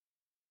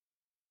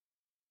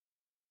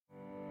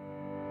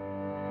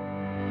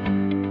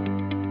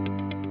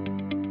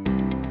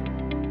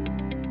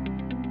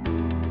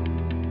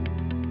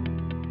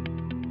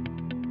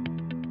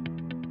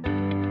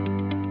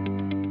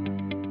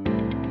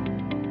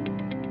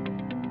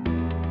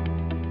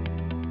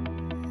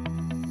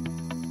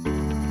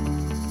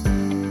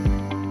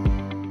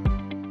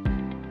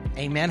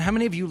Amen. How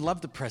many of you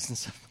love the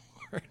presence of the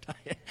Lord?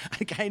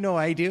 I know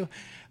I do.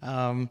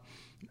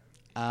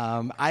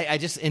 I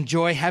just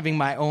enjoy having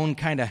my own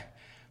kind of,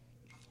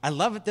 I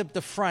love it at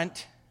the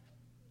front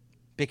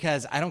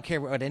because I don't care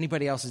what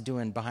anybody else is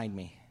doing behind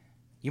me.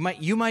 You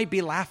might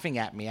be laughing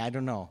at me, I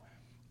don't know.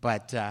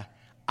 But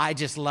I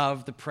just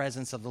love the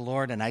presence of the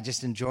Lord, and I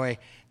just enjoy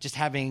just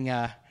having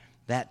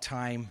that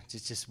time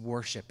to just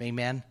worship.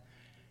 Amen.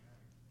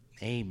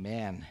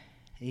 Amen.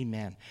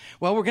 Amen.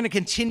 Well, we're going to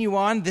continue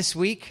on this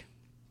week.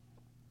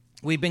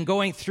 We've been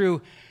going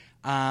through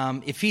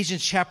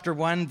Ephesians chapter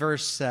 1,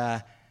 verse,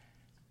 I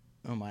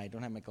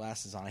don't have my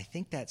glasses on. I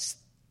think that's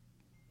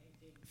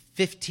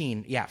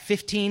 15. Yeah,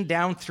 15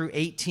 down through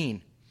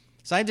 18.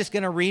 So I'm just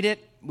going to read it.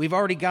 We've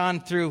already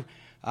gone through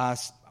a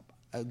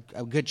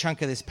good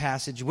chunk of this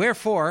passage.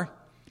 Wherefore,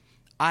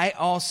 I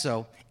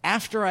also,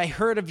 after I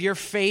heard of your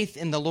faith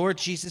in the Lord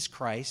Jesus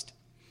Christ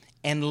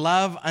and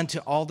love unto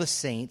all the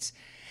saints,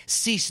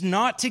 cease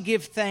not to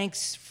give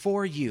thanks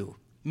for you,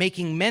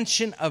 making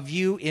mention of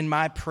you in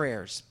my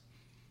prayers.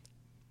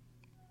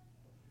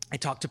 I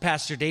talked to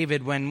Pastor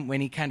David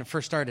when he kind of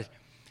first started,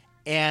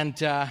 and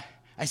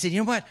I said, you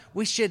know what,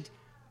 we should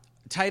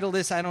title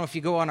this, I don't know if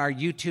you go on our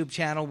YouTube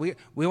channel, we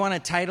want to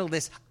title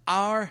this,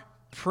 Our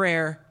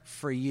Prayer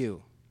for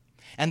You.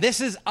 And this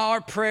is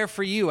our prayer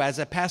for you as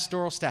a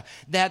pastoral staff,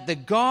 that the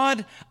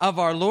God of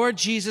our Lord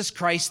Jesus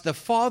Christ, the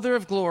Father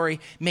of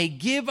glory, may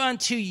give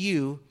unto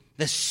you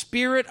the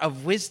spirit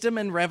of wisdom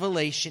and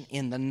revelation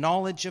in the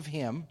knowledge of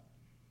him,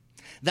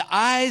 the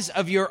eyes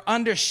of your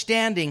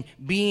understanding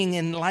being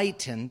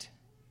enlightened.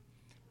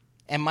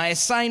 And my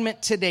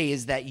assignment today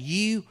is that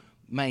you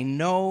may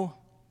know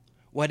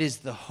what is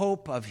the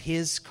hope of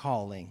his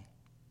calling.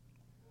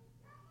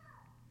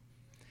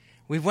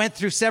 We've went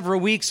through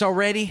several weeks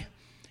already,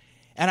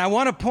 and I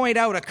want to point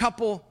out a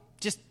couple,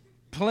 just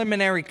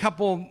preliminary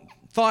couple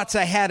thoughts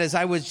I had as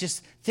I was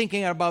just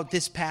thinking about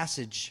this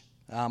passage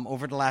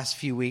over the last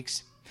few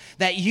weeks.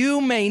 That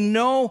you may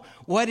know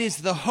what is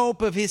the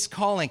hope of his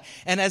calling.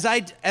 And as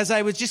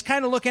I was just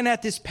kind of looking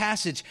at this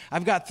passage,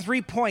 I've got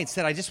 3 points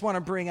that I just want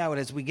to bring out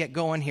as we get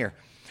going here.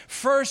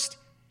 First,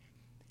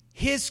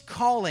 his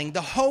calling,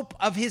 the hope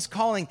of his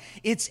calling,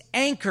 it's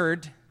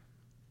anchored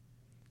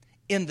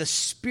in the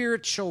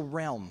spiritual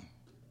realm.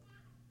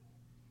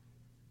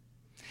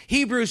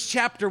 Hebrews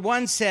chapter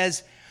 1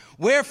 says,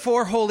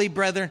 wherefore, holy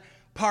brethren,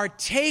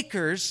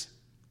 partakers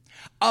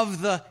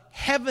of the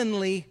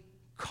heavenly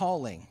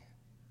calling.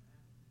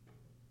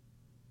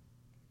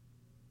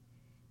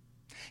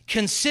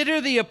 Consider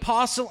the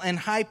apostle and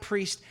high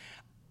priest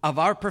of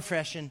our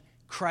profession,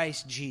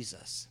 Christ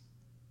Jesus.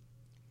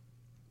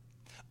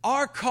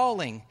 Our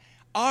calling,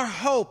 our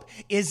hope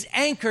is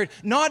anchored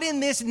not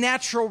in this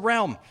natural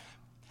realm.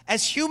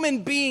 As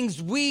human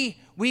beings,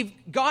 we've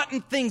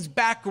gotten things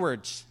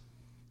backwards.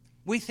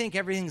 We think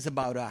everything's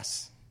about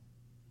us,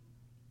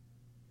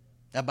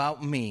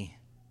 about me,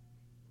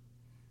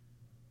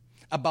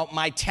 about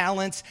my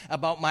talents,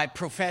 about my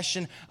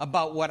profession,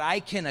 about what I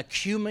can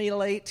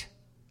accumulate.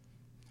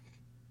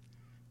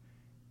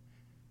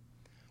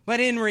 But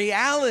in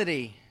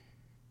reality,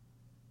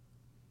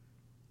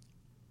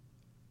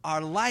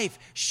 our life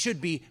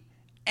should be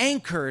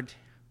anchored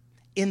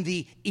in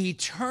the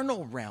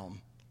eternal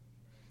realm,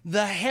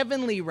 the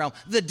heavenly realm,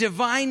 the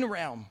divine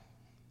realm.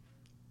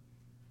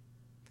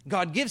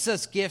 God gives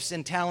us gifts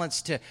and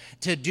talents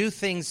to do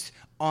things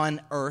on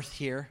earth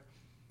here.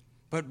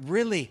 But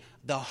really,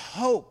 the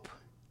hope,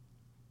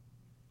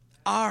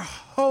 our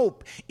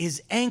hope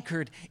is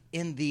anchored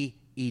in the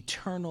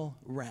eternal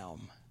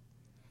realm,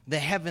 the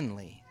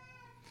heavenly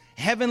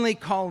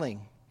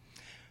calling.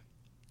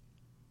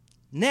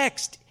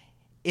 Next,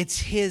 it's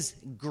his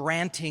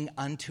granting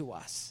unto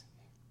us.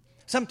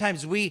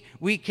 Sometimes we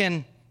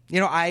can,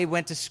 I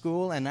went to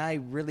school and I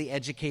really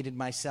educated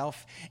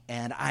myself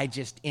and I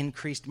just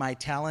increased my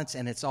talents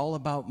and it's all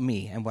about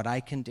me and what I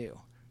can do.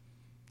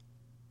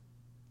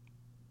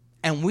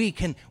 And we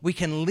can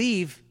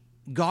leave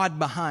God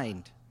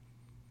behind.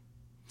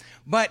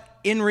 But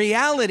in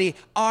reality,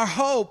 our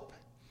hope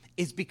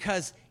is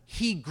because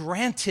he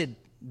granted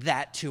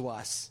that to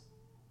us.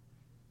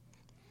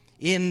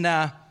 In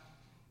that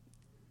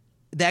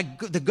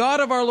the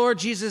God of our Lord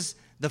Jesus,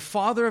 the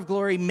Father of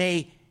glory,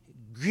 may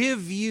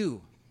give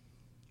you.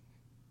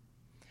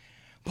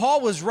 Paul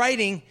he's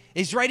writing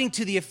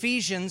to the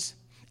Ephesians,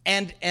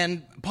 and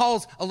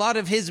a lot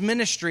of his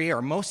ministry,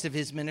 or most of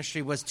his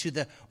ministry, was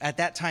to at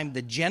that time,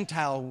 the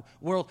Gentile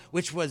world,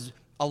 which was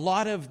a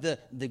lot of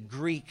the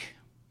Greek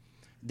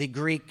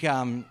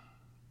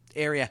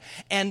area.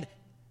 And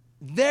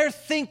their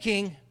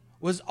thinking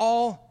was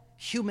all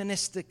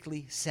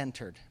humanistically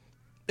centered.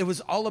 It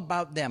was all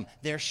about them,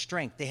 their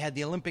strength. They had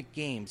the Olympic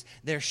Games,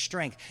 their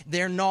strength,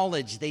 their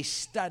knowledge. They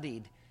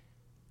studied.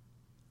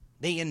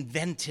 They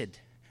invented.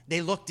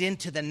 They looked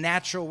into the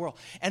natural world.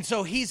 And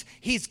so he's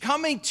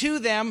coming to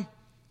them,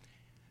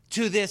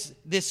 to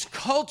this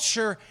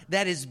culture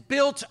that is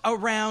built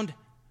around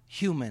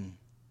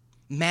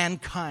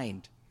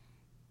mankind.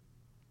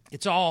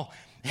 It's all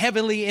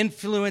heavily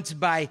influenced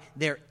by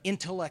their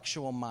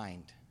intellectual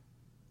mind.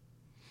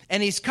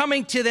 And he's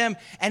coming to them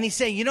and he's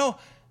saying,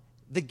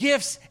 the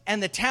gifts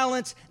and the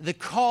talents, the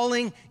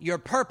calling, your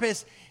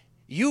purpose,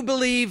 you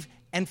believe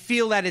and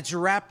feel that it's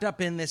wrapped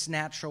up in this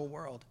natural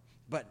world.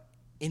 But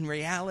in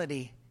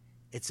reality,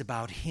 it's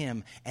about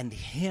him and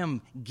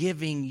him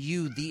giving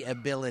you the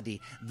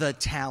ability, the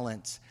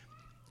talents,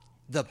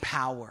 the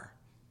power.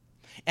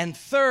 And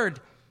third,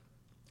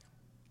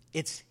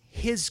 it's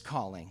his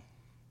calling.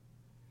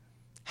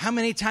 How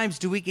many times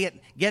do we get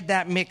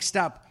that mixed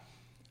up?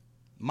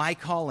 My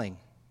calling.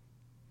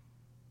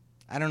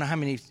 I don't know how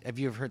many of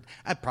you have heard.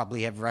 I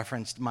probably have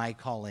referenced my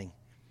calling.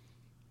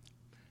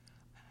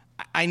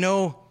 I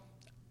know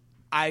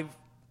I've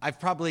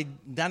probably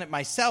done it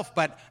myself,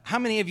 but how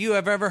many of you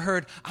have ever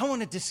heard, I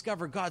want to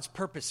discover God's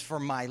purpose for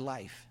my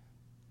life?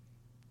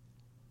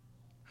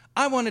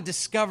 I want to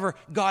discover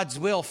God's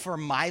will for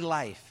my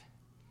life.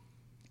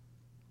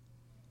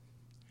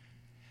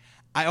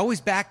 I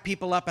always back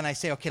people up and I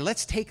say, okay,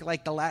 let's take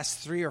like the last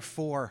 3 or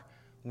 4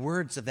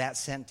 words of that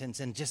sentence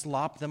and just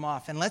lop them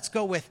off. And let's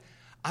go with,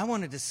 I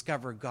want to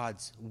discover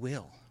God's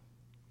will.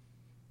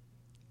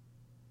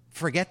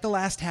 Forget the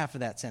last half of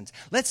that sentence.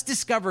 Let's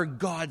discover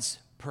God's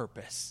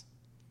purpose.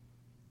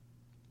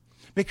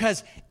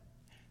 Because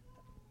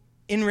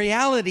in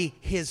reality,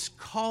 his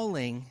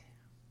calling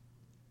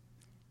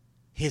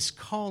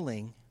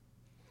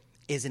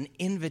is an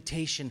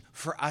invitation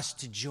for us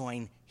to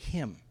join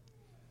him.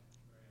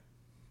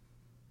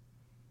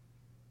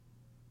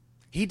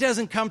 He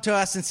doesn't come to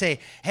us and say,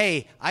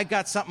 hey, I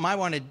got something I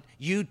wanted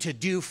you to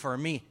do for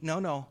me.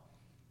 No.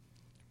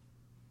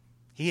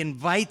 He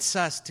invites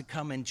us to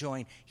come and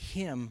join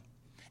him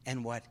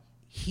and what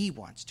he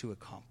wants to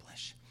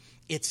accomplish.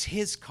 It's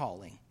his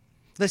calling.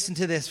 Listen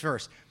to this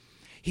verse.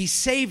 He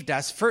saved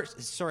us,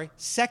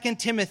 2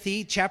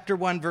 Timothy chapter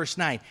 1, verse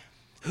 9.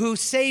 Who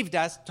saved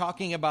us,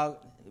 talking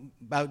about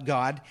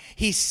God.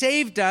 He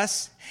saved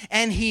us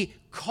and he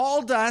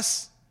called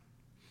us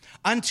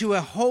unto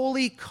a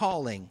holy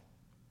calling.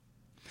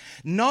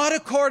 Not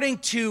according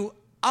to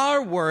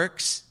our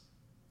works,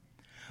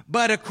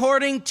 but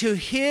according to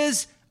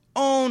his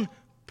own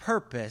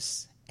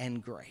purpose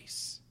and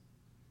grace,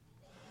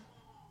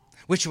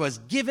 which was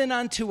given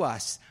unto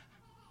us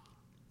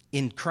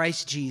in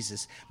Christ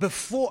Jesus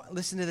before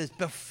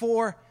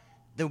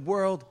the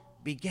world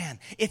began.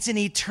 It's an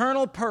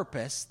eternal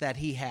purpose that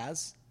he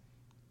has.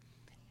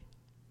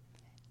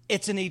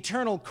 It's an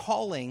eternal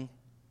calling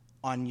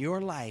on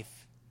your life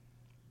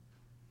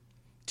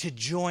to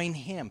join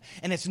him.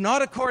 And it's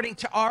not according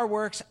to our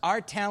works,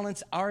 our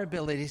talents, our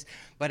abilities,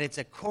 but it's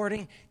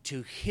according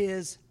to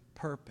his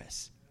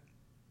purpose.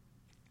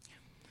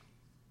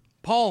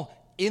 Paul,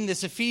 in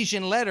this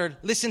Ephesian letter,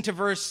 listen to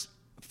verse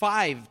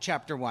 5,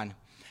 chapter 1.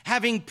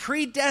 Having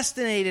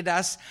predestinated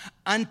us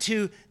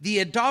unto the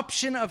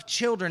adoption of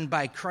children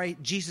by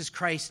Jesus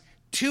Christ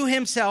to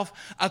himself,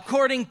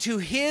 according to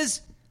his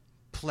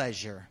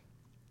pleasure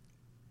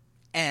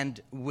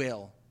and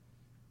will.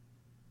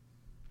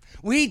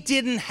 We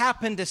didn't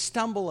happen to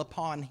stumble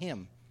upon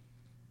him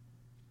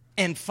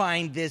and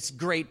find this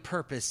great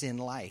purpose in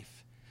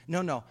life.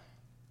 No.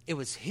 It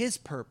was his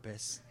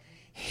purpose,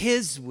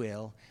 his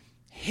will,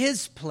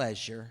 his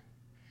pleasure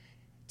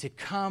to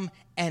come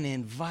and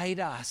invite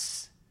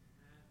us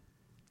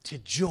to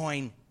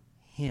join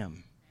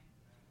him.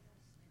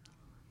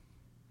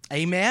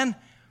 Amen?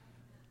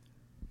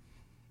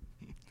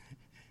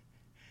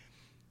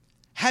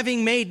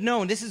 Having made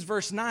known, this is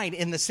verse 9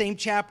 in the same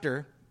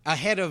chapter,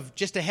 ahead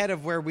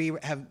of where we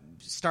have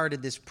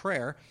started this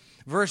prayer.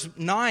 Verse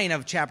 9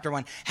 of chapter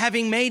 1.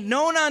 Having made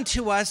known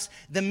unto us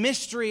the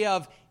mystery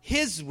of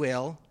his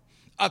will,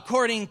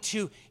 according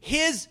to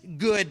his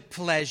good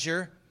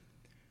pleasure,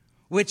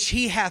 which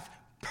he hath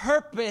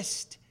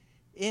purposed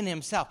in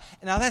himself.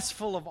 Now that's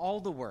full of all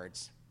the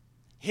words.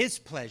 His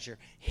pleasure,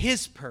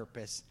 his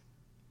purpose,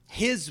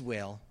 his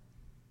will.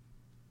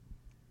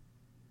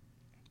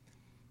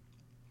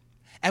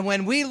 And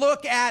when we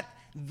look at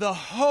the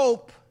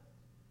hope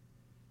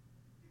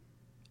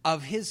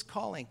of his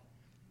calling,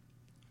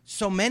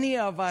 so many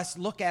of us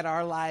look at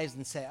our lives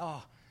and say,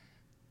 oh,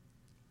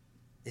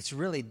 it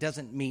really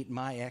doesn't meet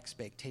my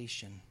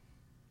expectation.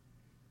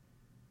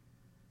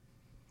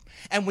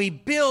 And we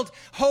build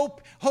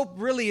hope. Hope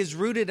really is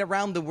rooted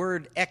around the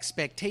word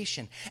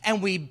expectation.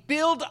 And we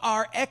build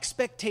our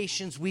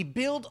expectations, we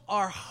build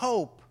our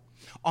hope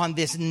on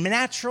this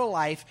natural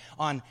life,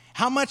 on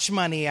how much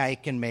money I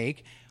can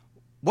make,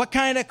 what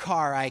kind of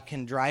car I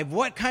can drive,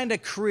 what kind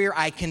of career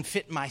I can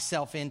fit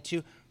myself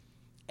into.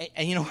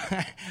 And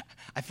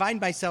I find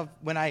myself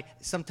when I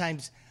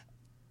sometimes,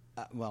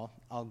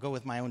 I'll go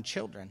with my own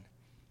children.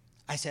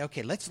 I say,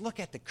 okay, let's look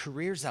at the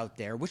careers out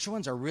there. Which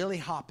ones are really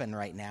hopping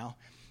right now?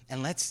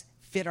 And let's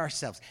fit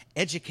ourselves.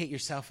 Educate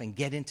yourself and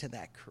get into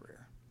that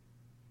career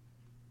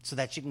so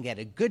that you can get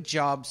a good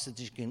job so that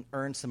you can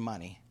earn some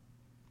money.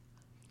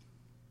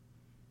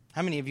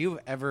 How many of you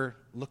have ever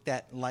looked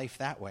at life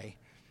that way?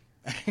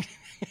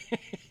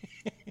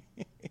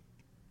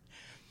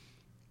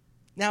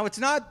 Now, it's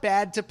not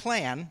bad to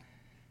plan,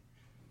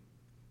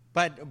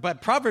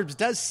 But Proverbs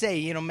does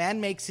say,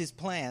 man makes his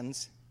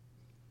plans,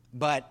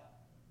 but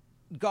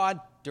God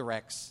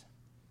directs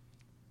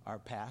our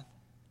path.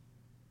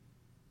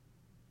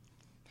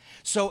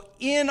 So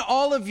in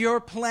all of your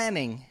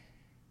planning,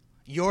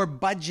 your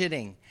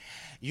budgeting,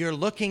 you're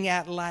looking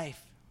at life,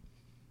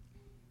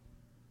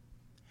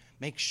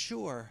 make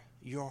sure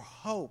your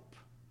hope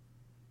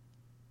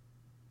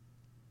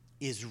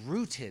is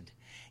rooted,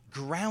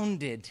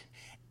 grounded,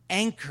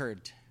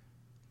 anchored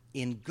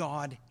in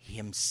God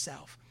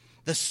himself,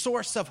 the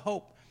source of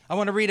hope. I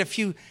want to read a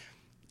few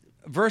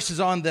verses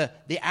on the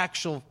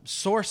actual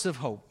source of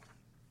hope.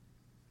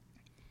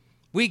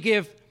 We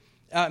give,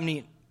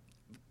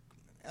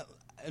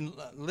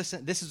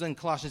 listen, this is in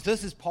Colossians.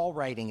 This is Paul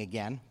writing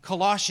again.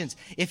 Colossians,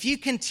 if you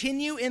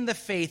continue in the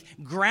faith,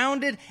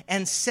 grounded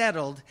and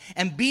settled,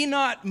 and be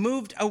not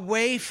moved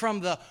away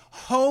from the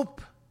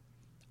hope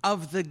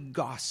of the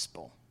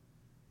gospel.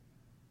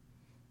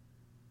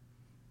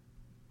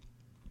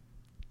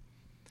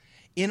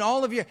 In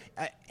all of your,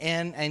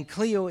 and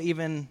Cleo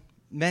even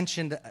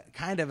mentioned,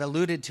 kind of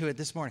alluded to it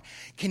this morning,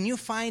 can you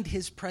find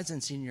his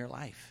presence in your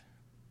life?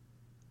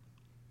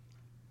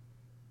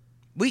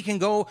 We can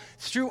go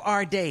through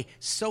our day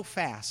so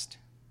fast,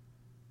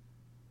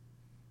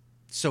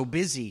 so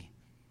busy,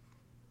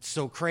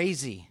 so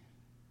crazy.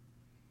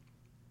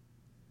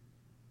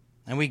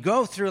 And we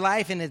go through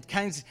life and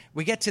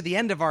we get to the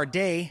end of our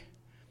day,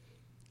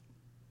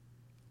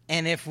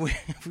 and if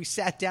we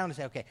sat down and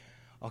said,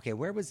 okay,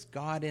 where was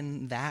God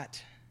in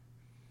that?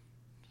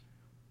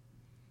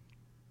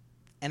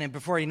 And then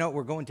before you know it,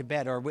 we're going to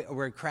bed, or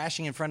we're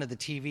crashing in front of the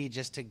TV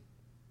just to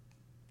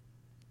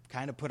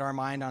kind of put our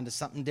mind onto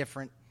something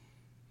different.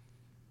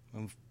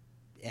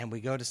 And we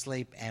go to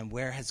sleep, and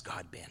where has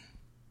God been?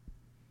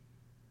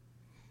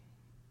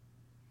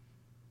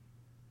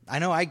 I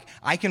know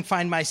I can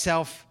find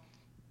myself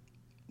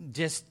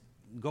just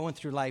going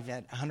through life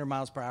at 100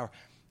 miles per hour,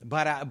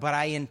 but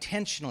I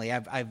intentionally,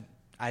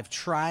 I've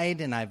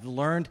tried and I've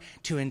learned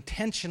to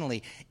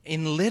intentionally,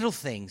 in little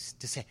things,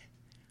 to say,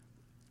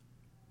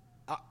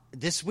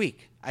 this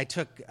week I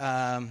took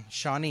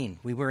Shawneen.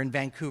 We were in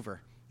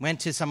Vancouver.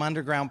 Went to some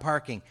underground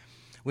parking.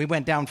 We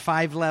went down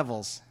 5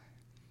 levels.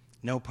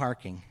 No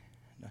parking.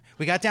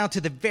 We got down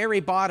to the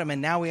very bottom,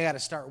 and now we got to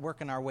start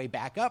working our way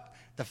back up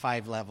the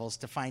 5 levels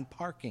to find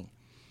parking.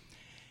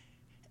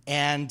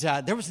 And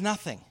there was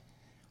nothing.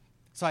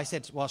 So I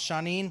said, well,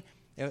 Shawneen,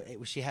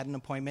 she had an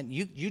appointment.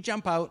 You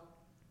jump out.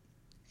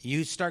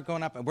 You start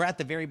going up. We're at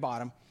the very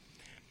bottom.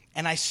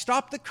 And I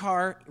stopped the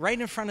car right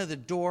in front of the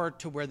door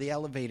to where the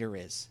elevator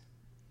is.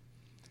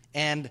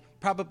 And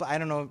probably, I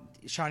don't know,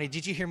 Shawnee,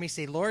 did you hear me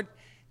say, Lord,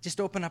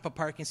 just open up a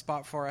parking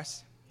spot for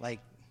us? Like,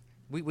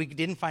 we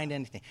didn't find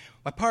anything.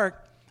 I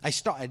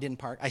didn't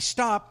park. I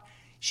stopped.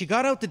 She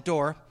got out the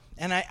door,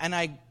 and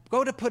I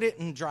go to put it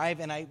in drive,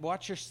 and I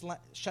watch her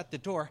shut the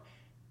door.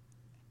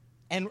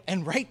 And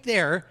right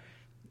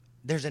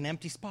there's an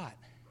empty spot.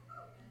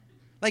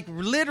 Like,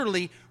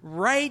 literally,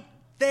 right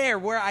there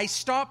where I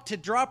stopped to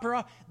drop her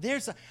off,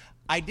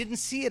 I didn't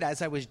see it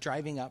as I was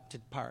driving up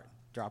to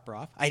drop her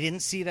off. I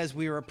didn't see it as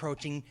we were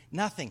approaching.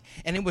 Nothing.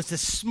 And it was the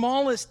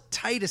smallest,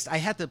 tightest. I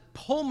had to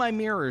pull my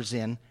mirrors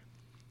in.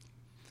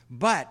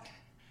 But,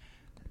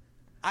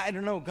 I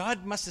don't know,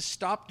 God must have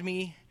stopped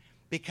me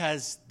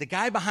because the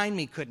guy behind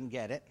me couldn't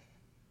get it.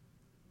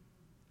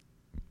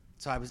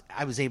 So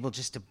I was able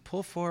just to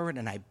pull forward,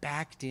 and I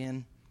backed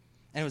in.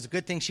 And it was a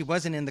good thing she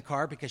wasn't in the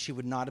car because she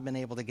would not have been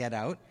able to get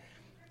out.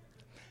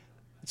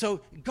 So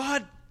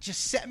God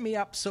just set me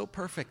up so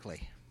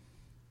perfectly.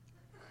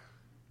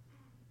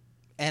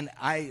 And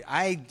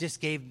I just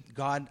gave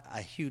God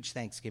a huge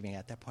thanksgiving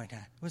at that point. It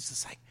was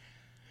just like,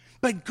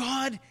 but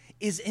God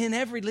is in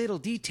every little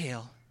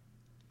detail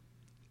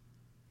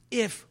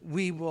if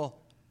we will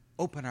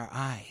open our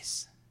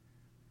eyes.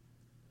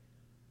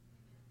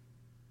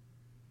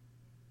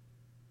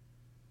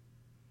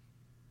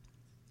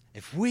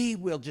 If we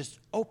will just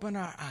open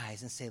our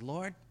eyes and say,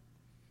 Lord,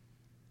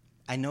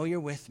 I know you're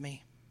with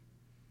me.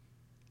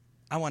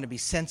 I want to be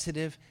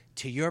sensitive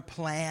to your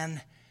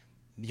plan,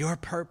 your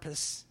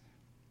purpose.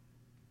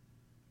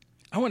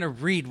 I want to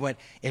read what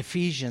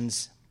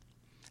Ephesians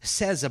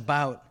says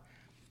about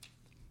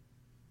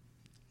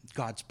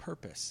God's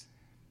purpose.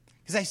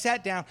 Because I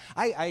sat down,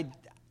 I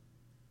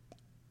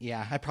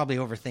probably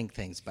overthink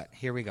things, but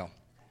here we go.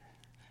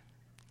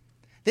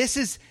 This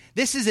is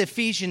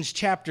Ephesians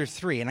chapter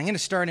 3, and I'm going to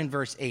start in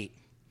verse 8.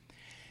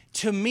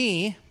 To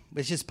me,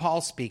 which is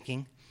Paul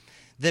speaking,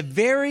 the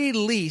very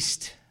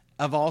least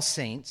of all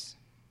saints,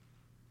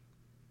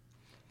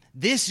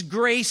 this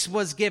grace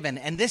was given,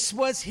 and this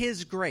was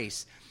his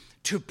grace,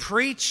 to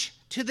preach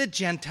to the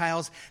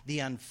Gentiles the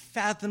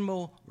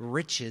unfathomable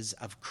riches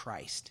of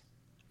Christ,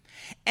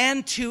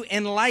 and to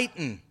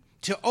enlighten,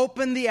 to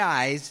open the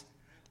eyes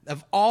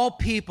of all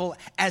people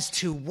as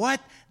to what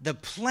the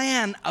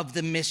plan of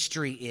the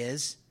mystery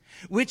is,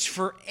 which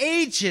for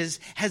ages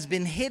has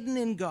been hidden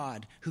in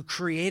God, who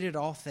created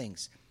all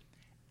things.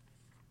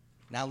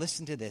 Now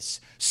listen to this.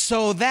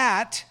 So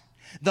that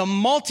the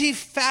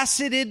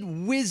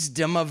multifaceted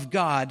wisdom of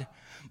God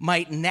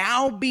might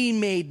now be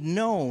made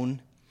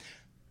known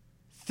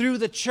through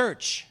the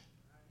church,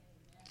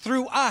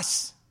 through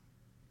us.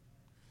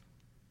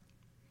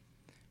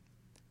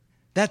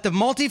 That the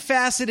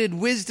multifaceted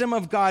wisdom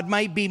of God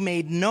might be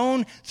made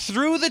known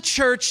through the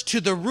church to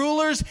the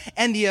rulers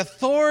and the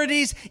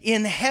authorities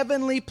in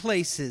heavenly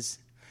places.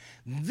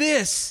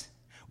 This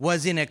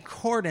was in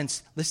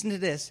accordance, listen to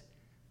this,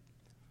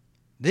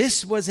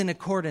 this was in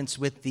accordance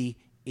with the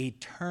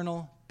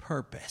eternal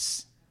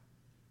purpose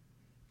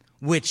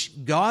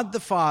which God the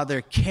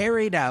Father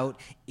carried out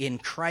in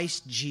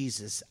Christ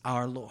Jesus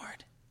our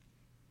Lord,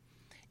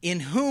 in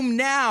whom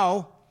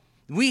now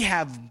we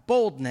have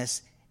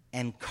boldness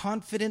and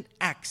confident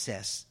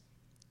access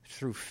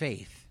through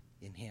faith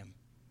in him.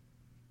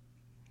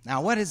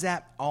 Now, what does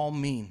that all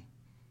mean?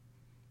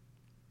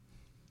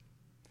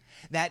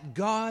 That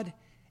God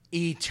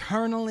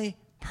eternally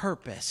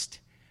purposed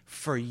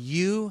for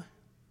you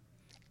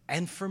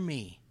and for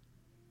me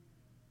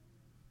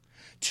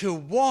to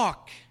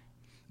walk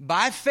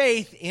by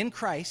faith in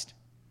Christ,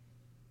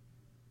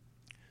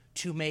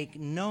 to make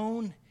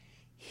known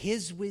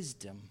his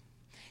wisdom,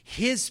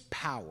 his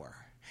power,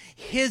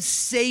 his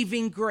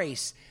saving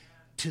grace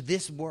to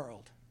this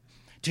world,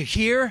 to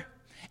here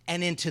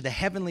and into the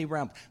heavenly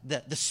realm,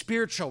 the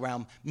spiritual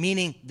realm,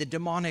 meaning the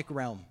demonic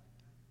realm.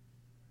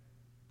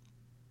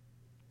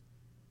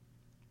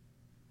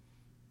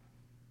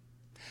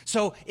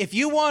 So if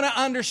you want to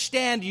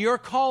understand your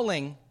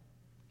calling,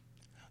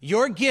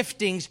 your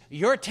giftings,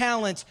 your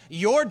talents,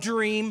 your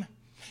dream,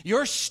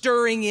 your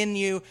stirring in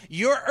you,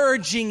 your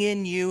urging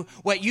in you,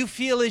 what you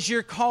feel is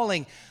your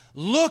calling,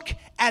 look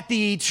at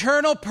the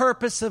eternal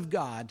purpose of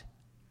God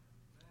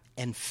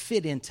and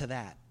fit into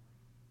that.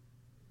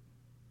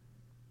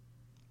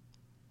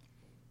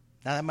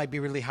 Now that might be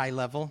really high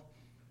level.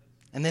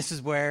 And this is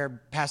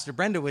where Pastor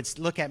Brenda would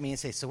look at me and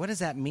say, so what does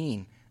that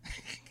mean?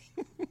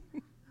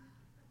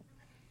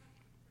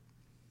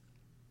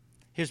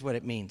 Here's what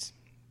it means.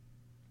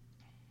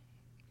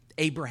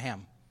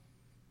 Abraham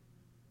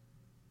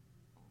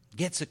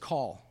gets a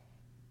call.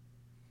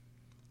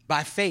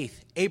 By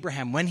faith,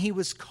 Abraham, when he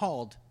was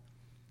called,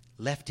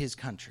 left his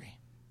country.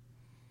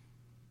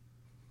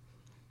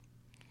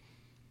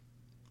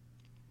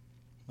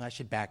 Well, I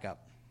should back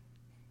up.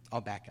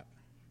 I'll back up.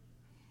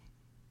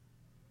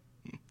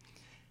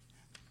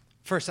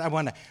 First, I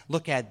want to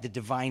look at the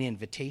divine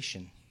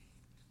invitation.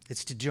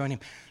 It's to join him.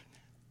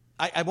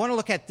 I want to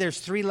look at, there's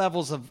 3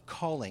 levels of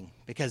calling,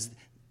 because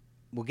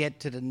we'll get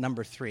to the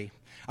number 3.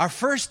 Our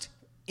first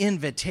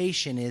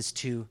invitation is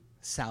to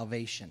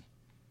salvation.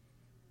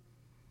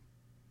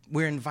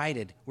 We're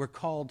invited. We're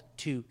called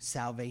to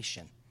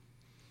salvation.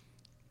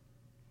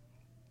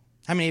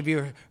 How many of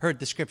you heard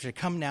the scripture,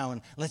 come now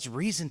and let's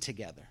reason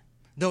together.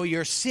 Though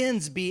your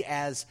sins be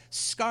as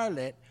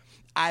scarlet,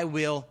 I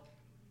will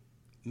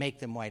make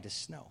them white as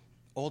snow.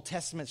 Old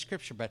Testament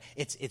scripture, but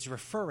it's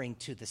referring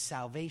to the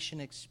salvation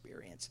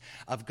experience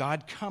of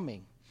God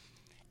coming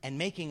and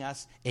making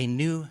us a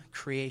new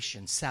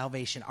creation,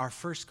 salvation, our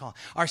first call.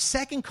 Our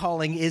second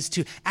calling is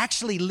to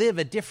actually live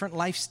a different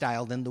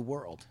lifestyle than the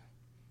world.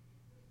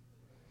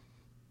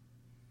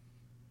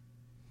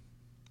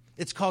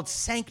 It's called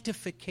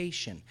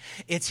sanctification.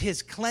 It's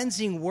his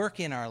cleansing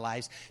work in our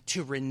lives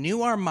to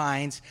renew our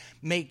minds,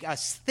 make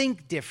us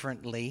think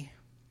differently.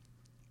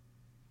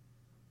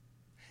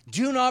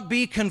 Do not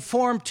be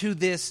conformed to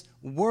this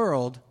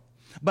world,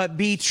 but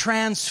be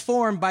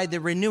transformed by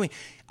the renewing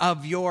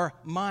of your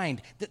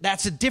mind.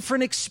 That's a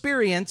different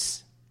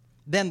experience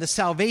than the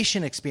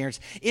salvation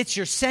experience. It's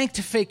your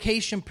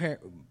sanctification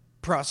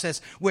process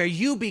where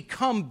you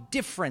become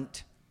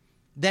different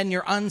than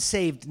your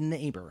unsaved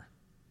neighbor.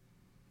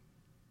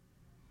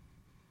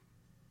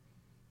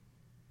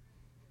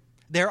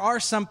 There are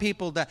some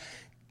people that,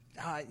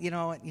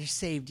 you're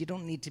saved. You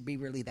don't need to be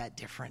really that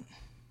different,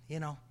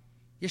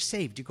 You're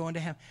saved. You're going to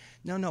heaven.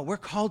 No. We're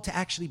called to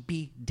actually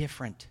be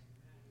different.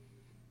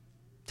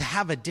 To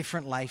have a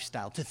different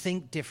lifestyle. To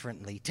think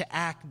differently. To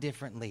act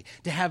differently.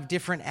 To have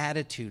different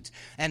attitudes.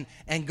 And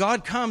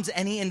God comes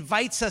and he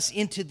invites us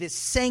into this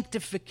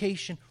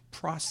sanctification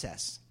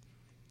process.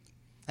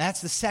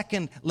 That's the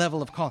second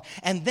level of call.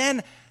 And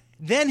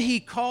then he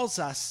calls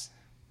us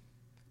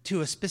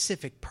to a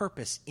specific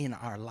purpose in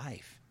our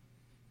life.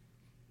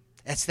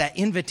 That's that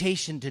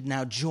invitation to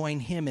now join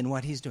him in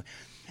what he's doing.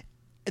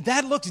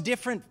 That looks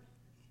different.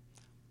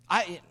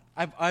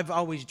 I've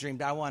always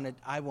dreamed I wanted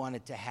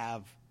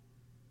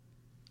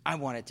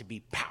to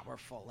be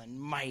powerful and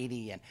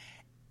mighty,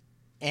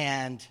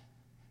 and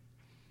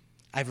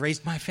I've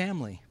raised my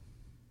family,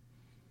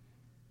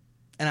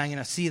 and I'm going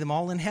to see them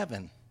all in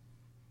heaven.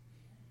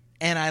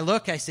 And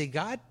I say,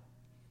 God,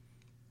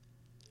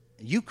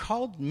 you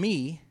called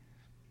me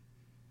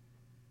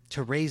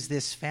to raise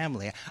this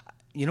family.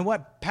 You know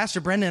what, Pastor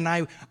Brendan and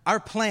I, our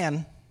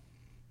plan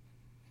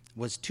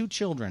was 2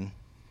 children.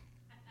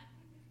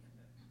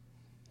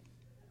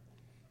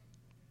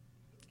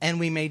 And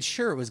we made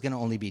sure it was going to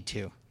only be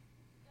 2.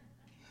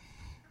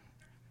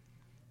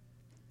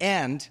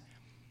 And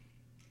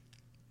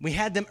We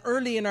had them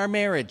early in our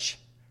marriage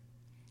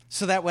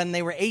so that when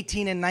they were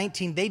 18 and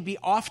 19, they'd be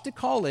off to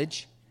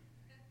college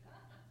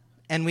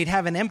and we'd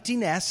have an empty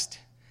nest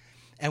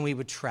and we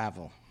would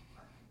travel.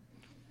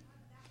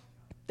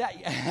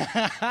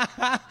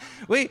 I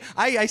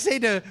say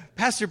to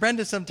Pastor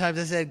Brenda sometimes,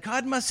 I said,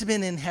 God must have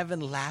been in heaven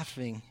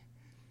laughing.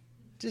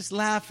 Just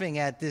laughing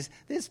at this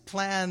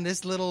plan,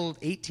 this little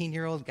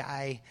 18-year-old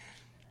guy.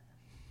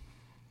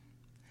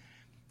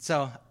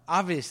 So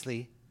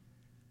obviously,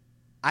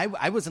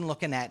 I wasn't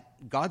looking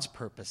at God's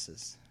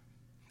purposes.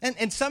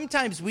 And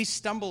sometimes we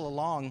stumble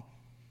along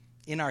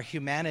in our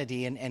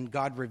humanity, and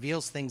God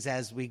reveals things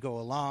as we go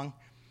along.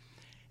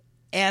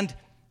 And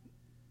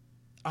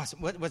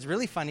what's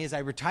really funny is I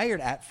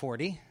retired at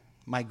 40,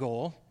 my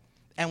goal,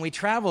 and we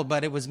traveled,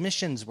 but it was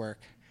missions work.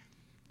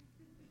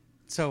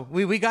 So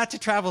we got to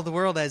travel the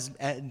world as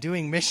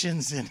doing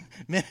missions and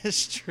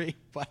ministry,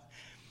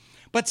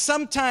 but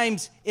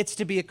sometimes it's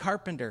to be a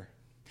carpenter.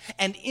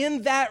 And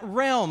in that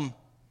realm,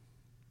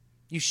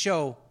 you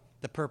show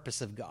the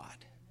purpose of God.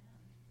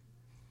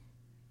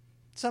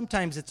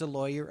 Sometimes it's a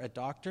lawyer, a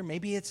doctor,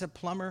 maybe it's a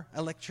plumber,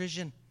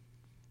 electrician,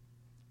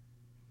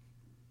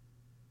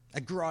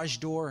 a garage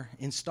door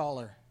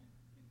installer.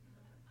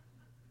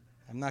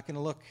 I'm not going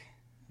to look.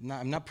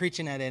 I'm not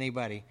preaching at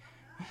anybody.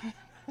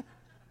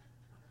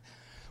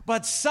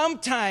 But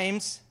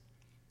sometimes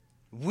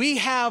we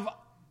have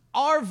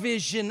our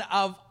vision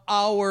of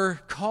our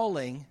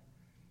calling,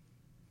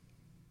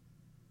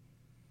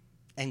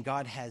 and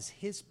God has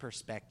his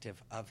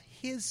perspective of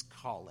his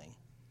calling.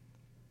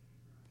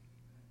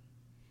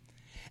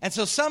 And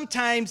so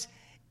sometimes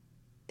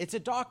it's a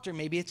doctor,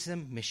 maybe it's a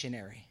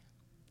missionary,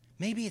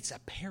 maybe it's a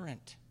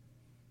parent.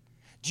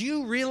 Do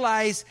you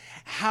realize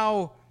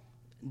how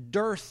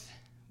dearth,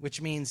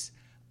 which means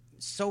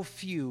so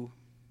few,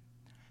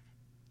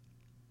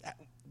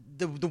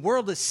 the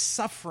world is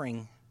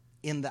suffering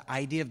in the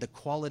idea of the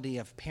quality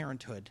of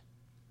parenthood?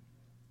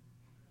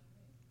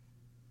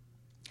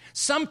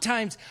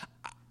 Sometimes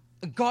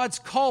God's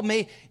call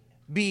may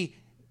be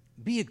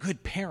a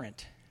good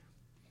parent,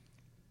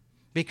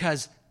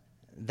 because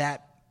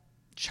that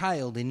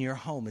child in your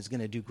home is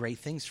going to do great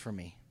things for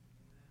me.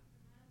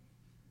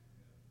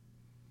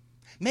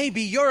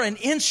 Maybe you're an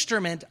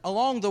instrument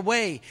along the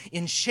way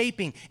in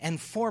shaping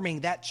and forming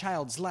that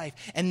child's life.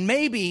 And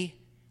maybe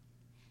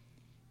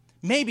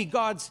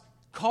God's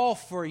call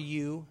for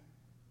you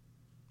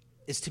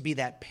is to be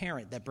that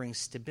parent that brings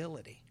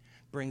stability,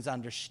 brings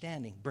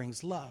understanding,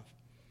 brings love.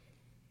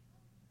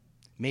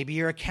 Maybe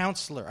you're a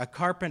counselor, a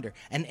carpenter,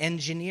 an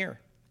engineer,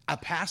 a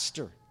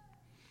pastor.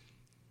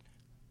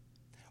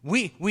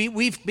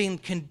 We've been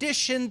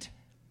conditioned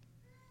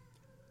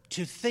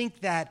to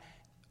think that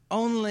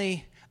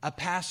only a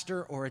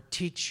pastor or a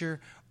teacher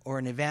or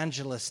an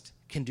evangelist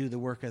can do the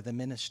work of the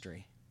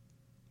ministry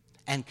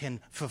and can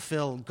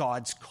fulfill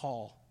God's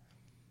call.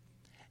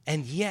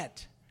 And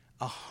yet,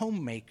 a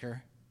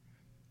homemaker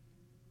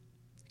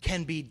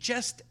can be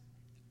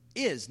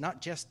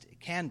not just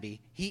can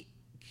be,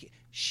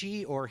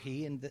 she or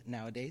he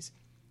nowadays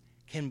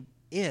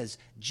is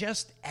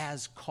just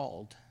as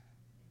called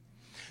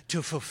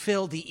to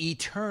fulfill the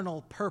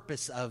eternal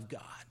purpose of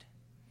God.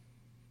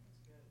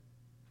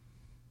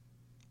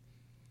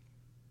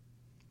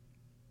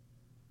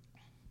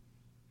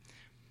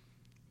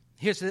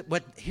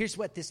 Here's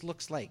what this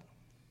looks like.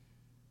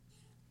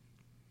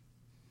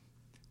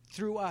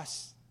 Through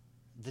us,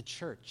 the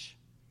church,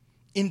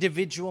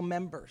 individual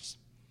members,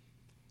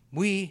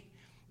 we've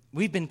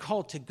been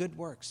called to good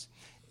works.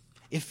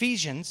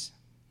 Ephesians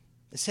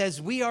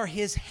says we are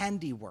his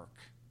handiwork.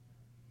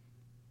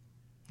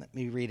 Let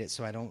me read it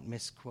so I don't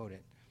misquote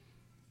it.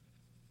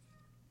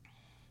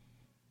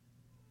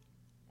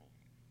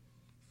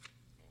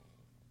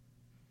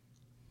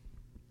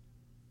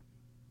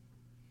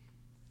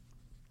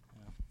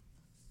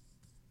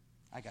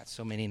 I got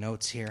so many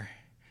notes here.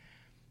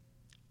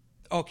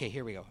 Okay,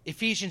 here we go.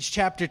 Ephesians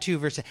chapter 2,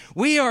 verse 8.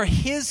 We are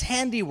his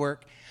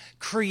handiwork,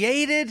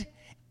 created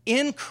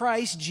in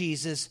Christ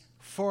Jesus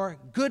for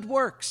good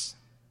works,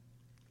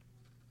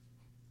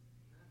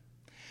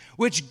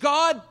 which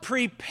God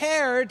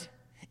prepared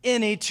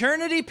in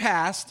eternity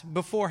past,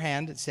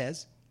 beforehand, it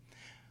says,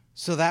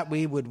 so that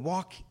we would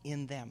walk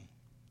in them.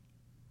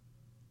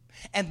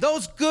 And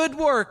those good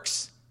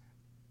works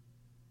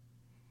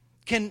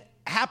can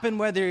happen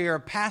whether you're a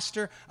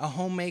pastor, a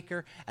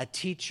homemaker, a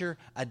teacher,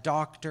 a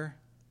doctor,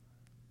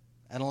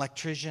 an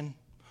electrician.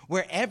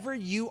 Wherever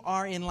you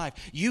are in life,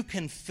 you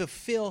can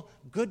fulfill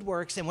good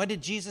works. And what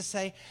did Jesus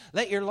say?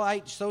 Let your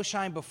light so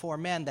shine before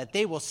men that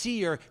they will see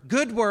your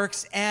good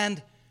works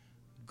and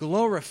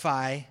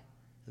glorify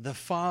the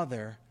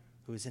Father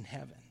who is in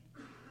heaven.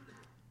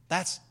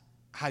 That's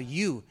how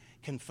you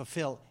can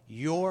fulfill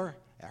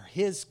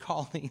his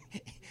calling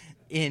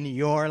in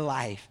your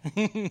life.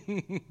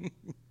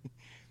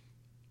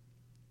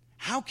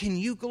 How can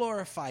you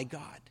glorify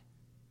God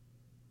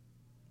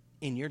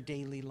in your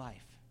daily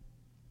life?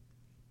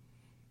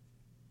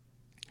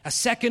 A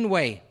second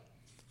way,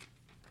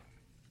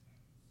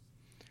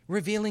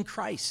 revealing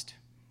Christ.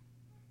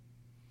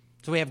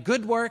 So we have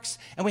good works,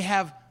 and we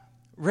have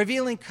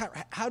revealing.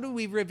 How do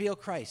we reveal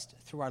Christ?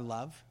 Through our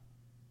love,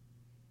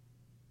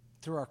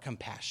 through our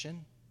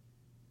compassion,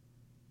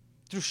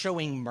 through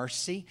showing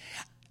mercy.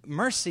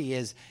 Mercy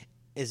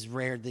is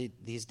rare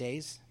these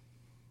days.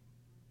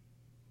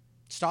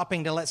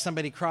 Stopping to let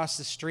somebody cross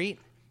the street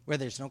where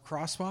there's no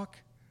crosswalk,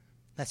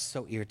 that's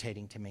so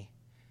irritating to me.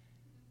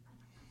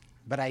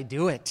 But I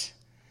do it.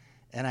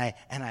 And I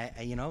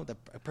the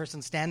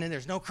person standing,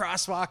 there's no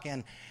crosswalk,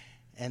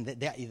 and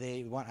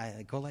they want,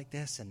 I go like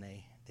this, and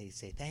they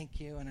say thank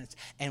you,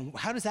 and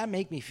how does that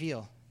make me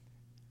feel?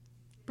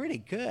 Pretty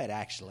good,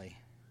 actually.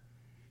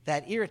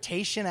 That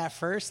irritation at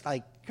first,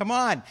 like, come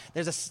on,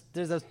 there's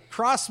a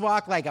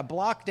crosswalk like a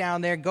block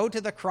down there. Go to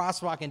the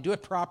crosswalk and do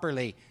it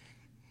properly.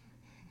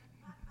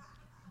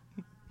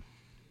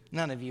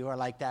 None of you are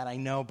like that, I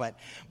know, but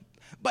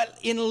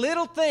in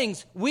little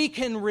things we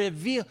can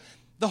reveal.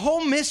 The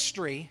whole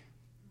mystery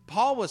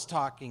Paul was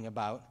talking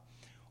about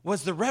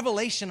was the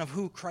revelation of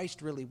who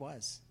Christ really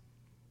was,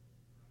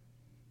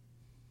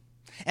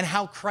 and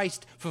how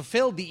Christ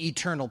fulfilled the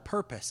eternal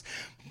purpose.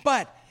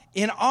 But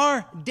in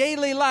our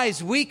daily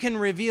lives, we can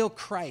reveal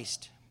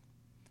Christ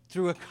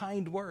through a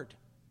kind word,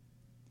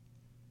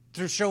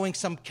 through showing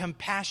some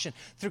compassion,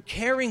 through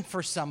caring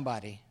for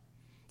somebody.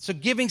 So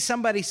giving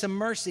somebody some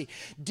mercy,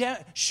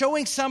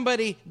 showing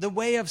somebody the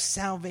way of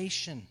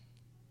salvation.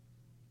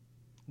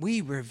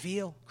 We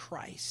reveal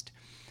Christ.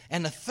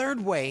 And the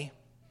third way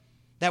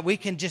that we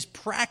can just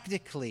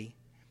practically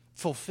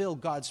fulfill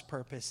God's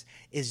purpose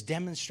is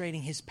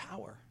demonstrating his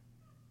power.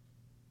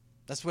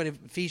 That's what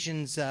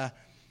Ephesians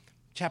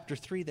chapter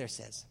 3 there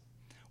says.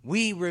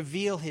 We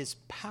reveal his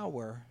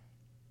power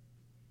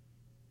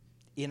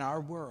in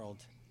our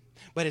world,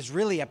 but it's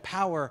really a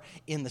power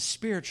in the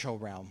spiritual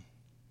realm.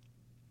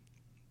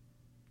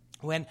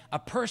 When a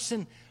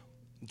person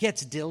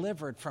gets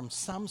delivered from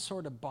some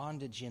sort of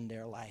bondage in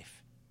their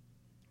life,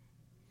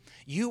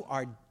 you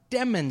are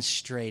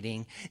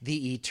demonstrating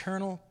the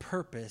eternal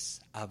purpose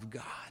of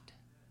God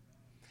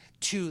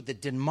to the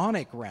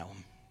demonic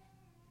realm.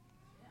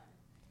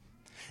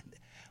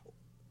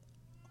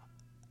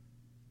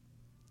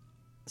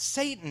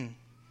 Satan,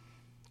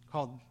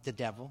 called the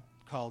devil,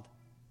 called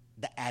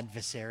the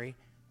adversary,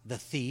 the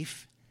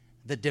thief,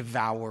 the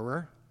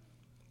devourer,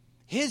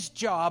 his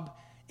job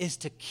is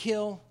to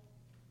kill,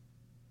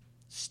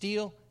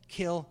 steal,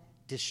 kill,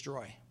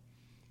 destroy.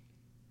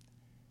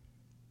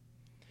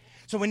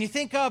 So when you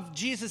think of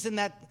Jesus in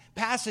that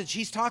passage,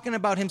 he's talking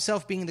about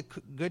himself being the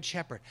good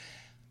shepherd.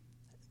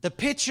 The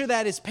picture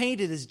that is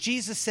painted is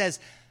Jesus says,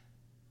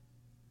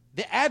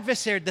 the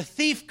adversary, the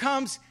thief,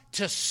 comes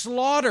to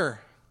slaughter,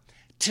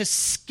 to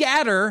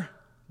scatter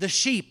the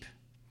sheep.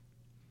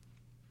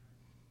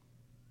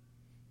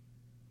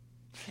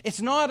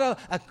 It's not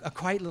a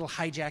quiet little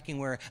hijacking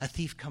where a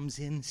thief comes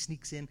in,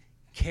 sneaks in,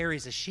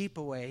 carries a sheep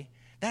away.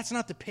 That's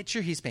not the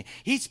picture he's painting.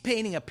 He's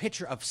painting a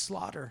picture of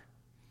slaughter.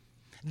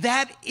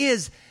 That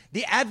is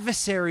the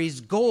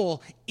adversary's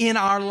goal in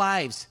our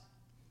lives,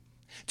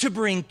 to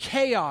bring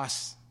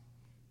chaos.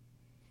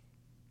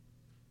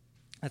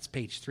 That's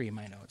page 3 of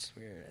my notes.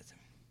 Where is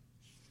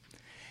it?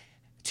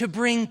 To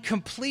bring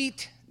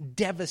complete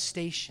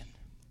devastation.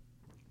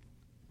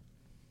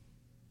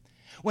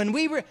 When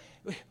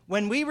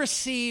we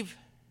receive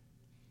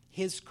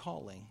his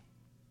calling,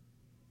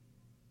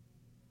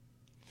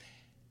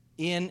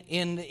 in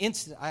the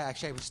instant, I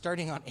was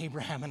starting on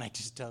Abraham and I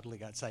just totally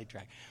got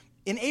sidetracked.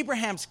 In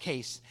Abraham's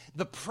case,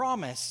 the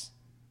promise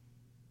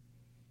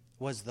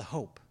was the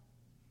hope.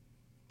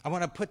 I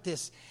want to put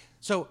this,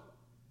 so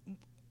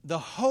the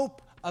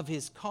hope of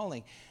his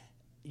calling.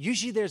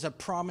 Usually there's a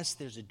promise,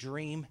 there's a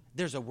dream,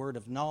 there's a word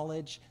of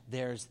knowledge,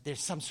 there's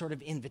some sort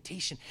of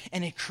invitation,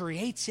 and it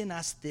creates in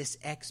us this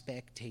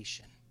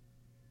expectation.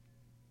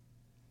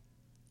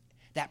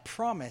 That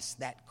promise,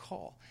 that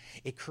call,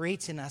 it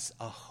creates in us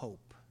a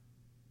hope.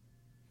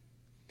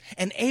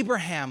 And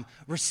Abraham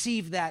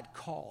received that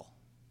call.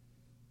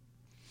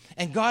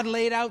 And God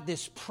laid out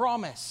this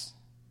promise.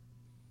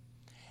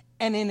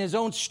 And in his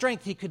own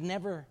strength, he could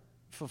never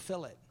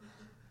fulfill it.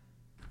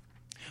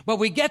 But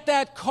we get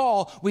that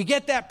call, we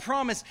get that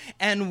promise,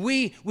 and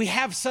we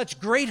have such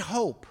great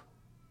hope.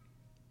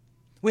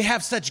 We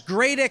have such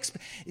great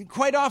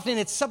quite often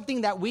it's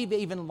something that we've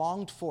even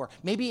longed for.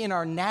 Maybe in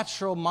our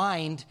natural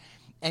mind,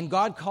 and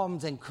God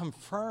comes and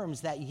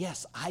confirms that,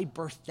 yes, I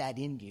birthed that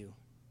in you.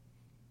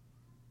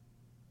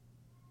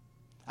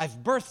 I've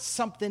birthed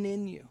something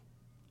in you.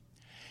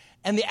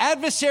 And the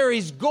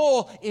adversary's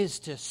goal is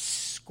to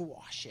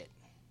squash it.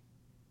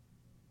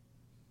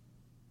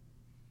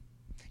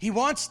 He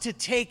wants to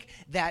take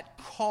that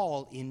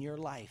call in your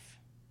life.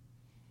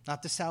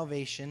 Not the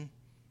salvation.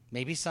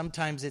 Maybe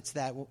sometimes it's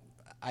that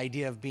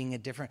idea of being a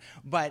different,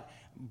 but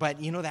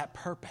that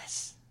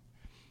purpose.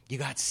 You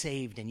got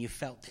saved and you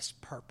felt this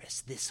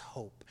purpose, this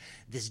hope,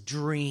 this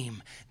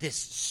dream, this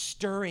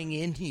stirring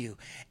in you.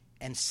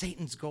 And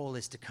Satan's goal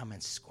is to come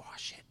and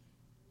squash it,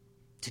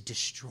 to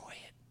destroy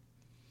it.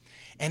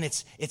 And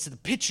it's the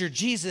picture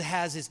Jesus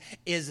has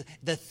is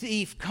the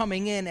thief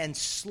coming in and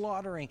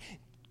slaughtering,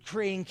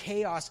 creating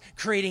chaos,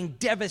 creating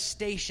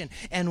devastation,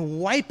 and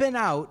wiping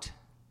out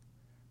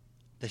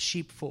the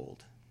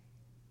sheepfold.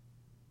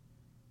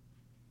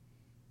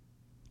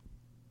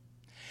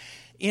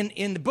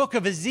 In the book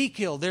of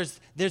Ezekiel, there's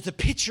a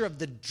picture of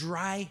the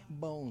dry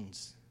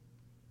bones.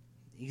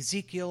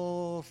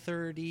 Ezekiel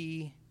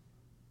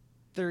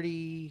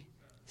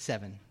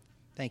 37.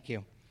 Thank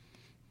you.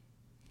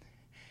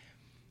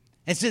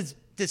 It says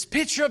this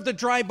picture of the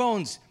dry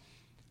bones.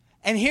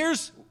 And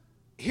here's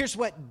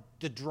what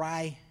the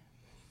dryness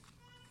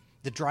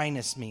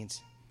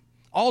means.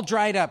 All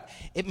dried up.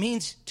 It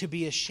means to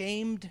be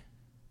ashamed,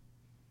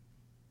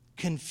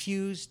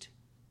 confused,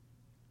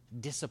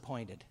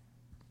 disappointed.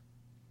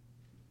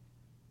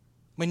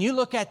 When you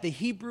look at the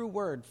Hebrew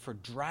word for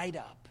dried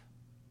up,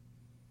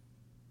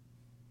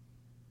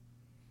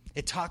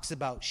 it talks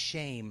about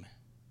shame,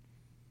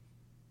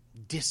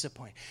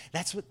 disappointment.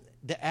 That's what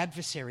the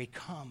adversary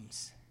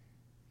comes.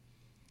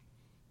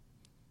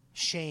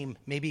 Shame,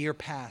 maybe your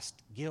past,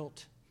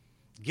 guilt.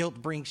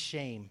 Guilt brings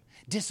shame.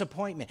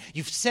 Disappointment.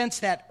 You've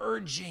sensed that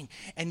urging,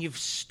 and you've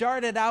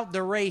started out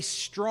the race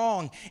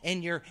strong,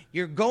 and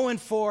you're going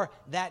for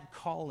that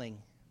calling,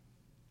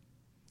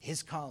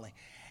 his calling.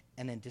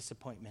 And then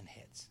disappointment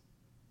hits.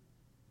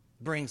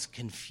 Brings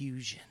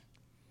confusion.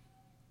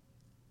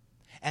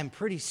 And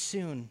pretty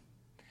soon,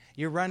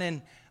 you're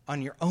running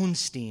on your own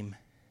steam,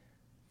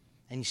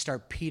 and you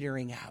start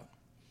petering out.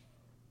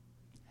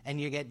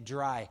 And you get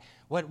dry.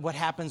 What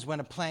happens when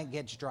a plant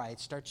gets dry? It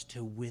starts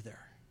to wither.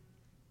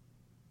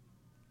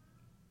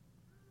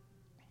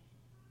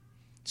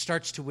 It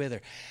starts to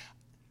wither.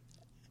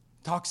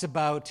 Talks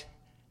about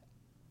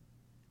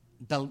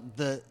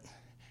the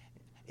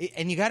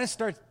and you got to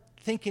start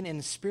thinking in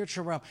the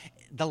spiritual realm,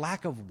 the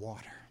lack of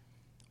water.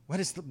 What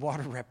does the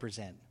water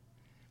represent?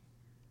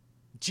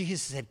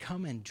 Jesus said,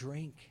 come and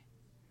drink.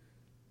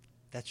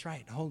 That's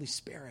right, Holy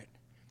Spirit.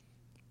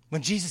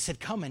 When Jesus said,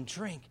 come and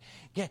drink,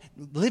 get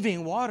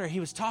living water, he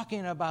was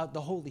talking about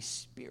the Holy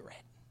Spirit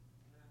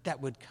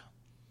that would come.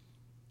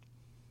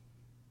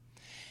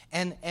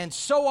 And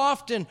so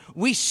often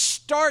we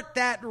start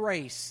that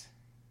race.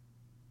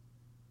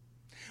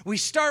 We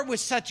start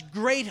with such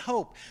great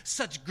hope,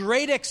 such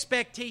great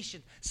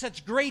expectation,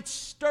 such great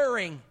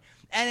stirring,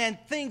 and then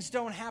things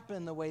don't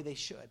happen the way they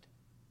should.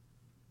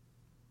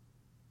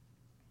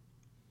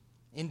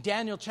 In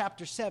Daniel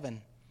chapter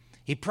 7,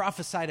 he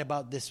prophesied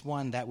about this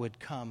one that would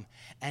come,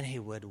 and he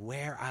would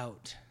wear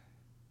out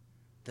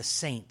the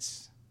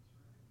saints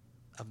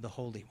of the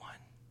Holy One.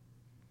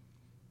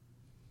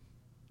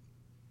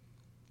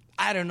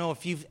 I don't know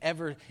if you've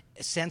ever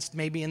sensed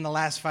maybe in the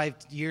last 5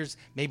 years,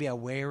 maybe a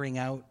wearing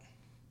out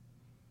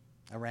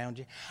around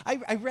you.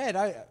 I read,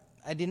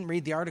 I didn't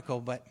read the article,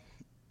 but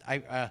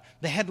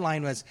the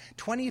headline was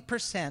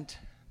 20%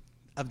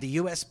 of the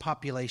U.S.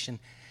 population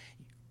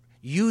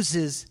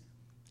uses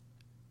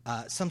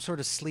some sort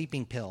of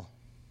sleeping pill,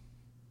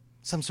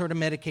 some sort of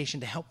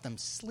medication to help them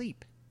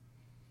sleep.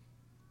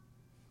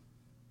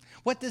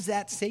 What does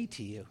that say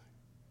to you?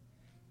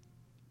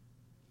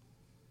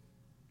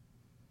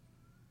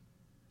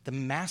 The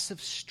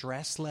massive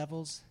stress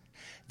levels,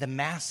 the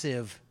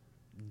massive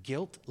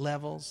guilt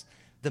levels,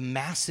 the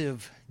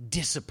massive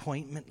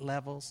disappointment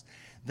levels,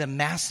 the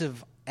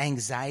massive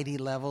anxiety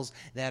levels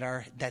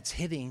that's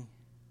hitting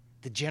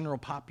the general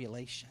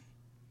population.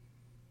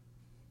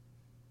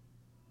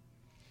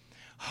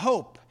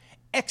 Hope,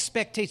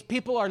 expectation.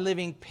 People are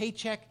living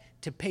paycheck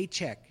to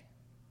paycheck,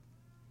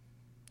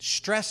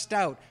 stressed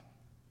out.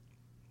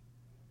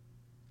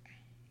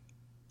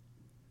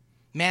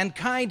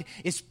 Mankind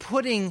is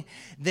putting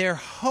their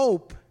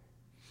hope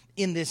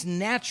in this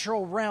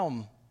natural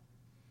realm.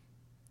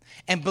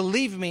 And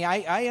believe me,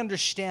 I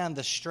understand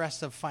the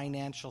stress of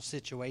financial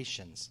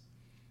situations.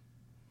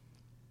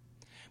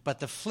 But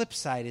the flip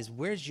side is,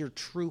 where's your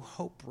true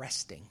hope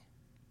resting?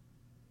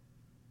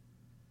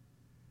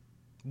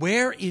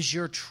 Where is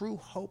your true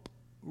hope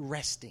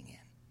resting in?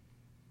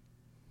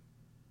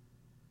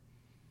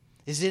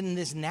 Is it in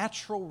this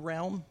natural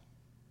realm?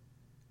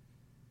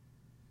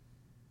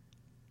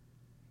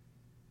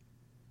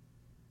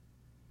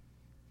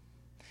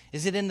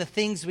 Is it in the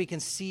things we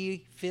can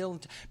see, feel?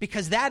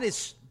 Because that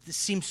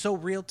seems so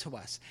real to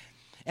us.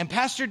 And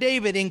Pastor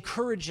David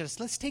encouraged us,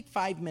 let's take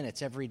 5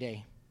 minutes every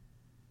day.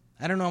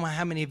 I don't know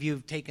how many of you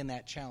have taken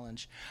that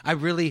challenge. I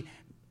really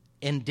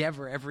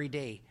endeavor every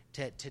day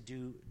to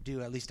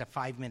do at least a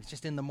 5 minutes,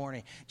 just in the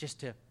morning, just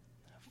to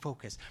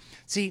focus.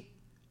 See,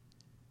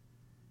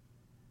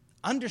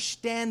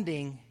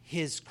 understanding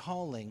his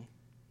calling,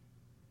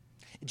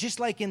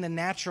 just like in the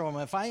natural,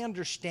 if I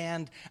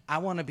understand I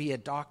want to be a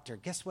doctor,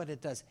 guess what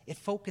it does? It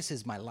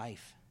focuses my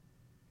life.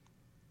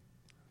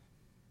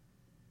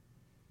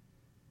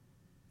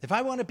 If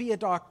I want to be a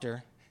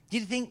doctor,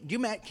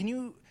 can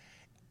you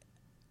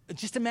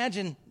just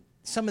imagine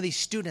some of these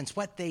students,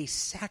 what they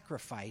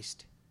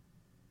sacrificed?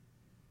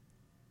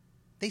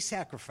 They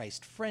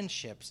sacrificed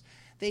friendships.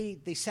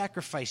 They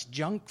sacrificed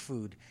junk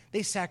food.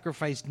 They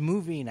sacrificed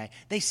movie night.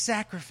 They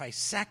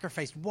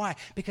sacrificed. Why?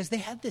 Because they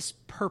had this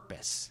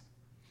purpose.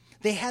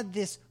 They had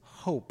this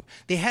hope.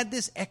 They had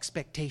this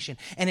expectation,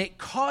 and it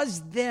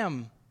caused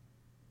them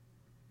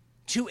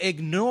to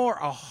ignore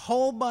a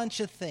whole bunch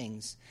of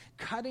things,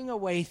 cutting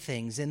away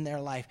things in their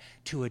life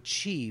to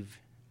achieve.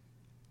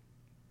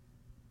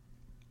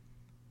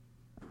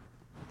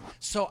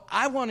 So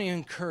I want to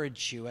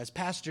encourage you, as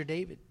Pastor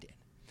David did,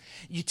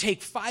 you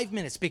take 5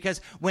 minutes, because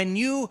when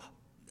you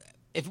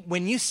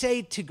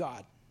say to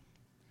God,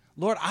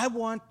 Lord, I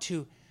want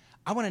to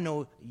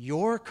know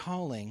your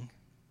calling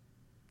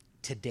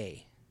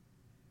today.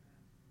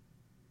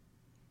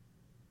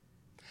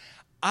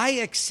 I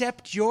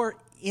accept your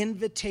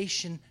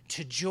invitation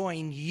to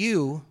join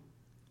you.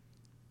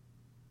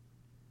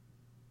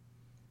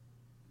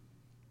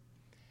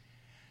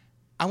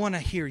 I want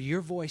to hear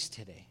your voice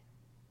today.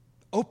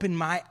 Open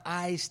my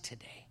eyes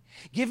today.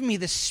 Give me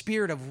the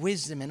spirit of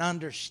wisdom and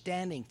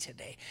understanding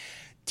today.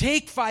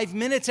 Take 5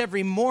 minutes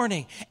every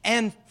morning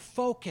and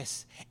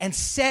focus and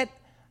set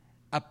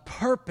a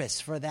purpose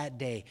for that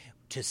day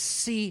to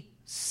see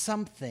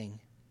something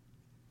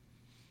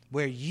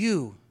where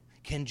you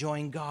can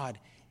join God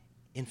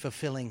in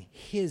fulfilling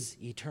his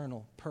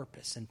eternal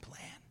purpose and plan.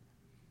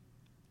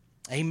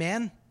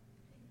 Amen?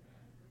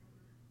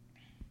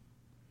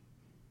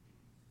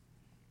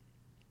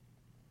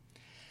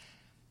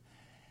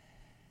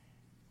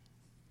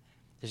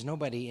 There's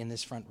nobody in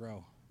this front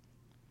row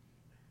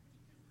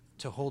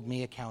to hold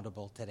me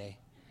accountable today.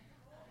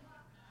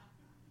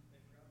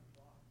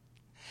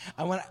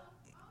 I want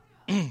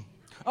to...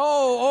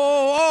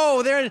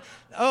 there...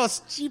 Oh,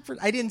 jeepers.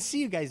 I didn't see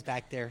you guys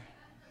back there.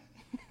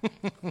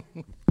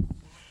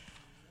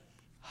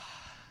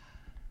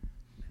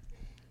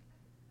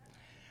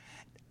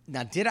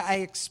 Now, did I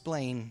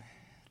explain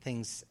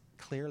things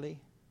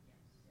clearly?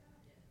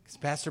 Because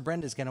Pastor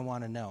Brenda's going to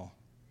want to know.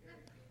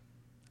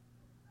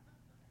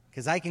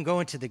 Because I can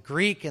go into the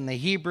Greek and the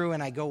Hebrew,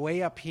 and I go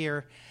way up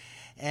here,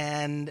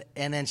 and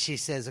then she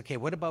says, okay,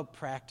 what about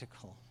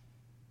practical?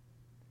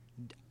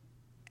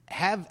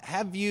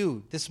 Have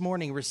you this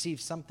morning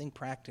received something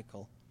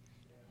practical?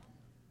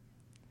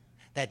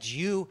 That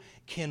you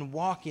can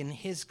walk in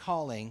his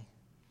calling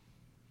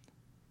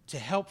to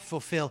help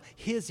fulfill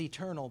his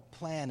eternal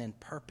plan and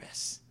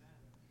purpose.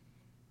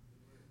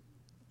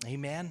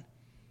 Amen?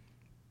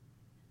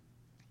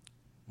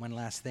 One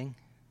last thing.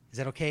 Is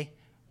that okay?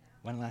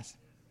 One last.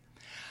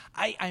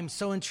 I'm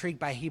so intrigued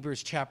by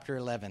Hebrews chapter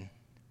 11.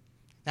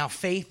 Now,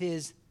 faith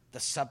is the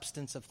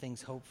substance of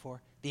things hoped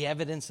for, the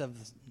evidence of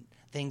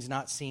things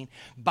not seen.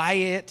 By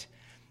it,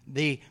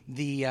 the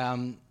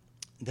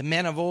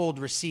men of old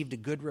received a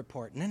good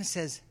report. And then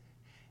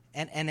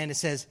it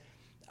says,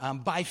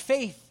 by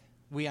faith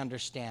we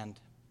understand.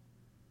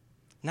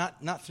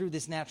 Not through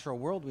this natural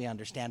world we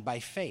understand, by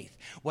faith.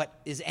 What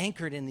is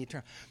anchored in the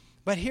eternal.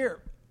 But here,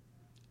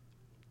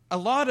 a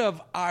lot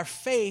of our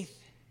faith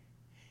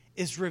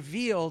is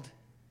revealed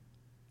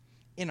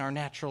in our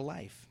natural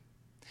life.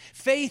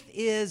 Faith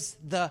is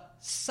the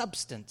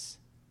substance.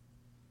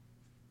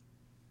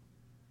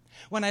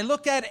 When I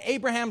looked at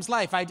Abraham's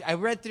life, I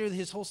read through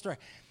his whole story.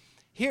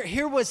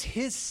 Here was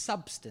his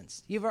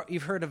substance.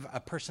 You've heard of a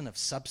person of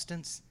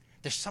substance?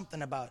 There's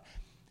something about.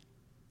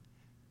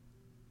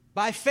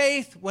 By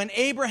faith, when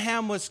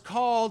Abraham was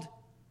called,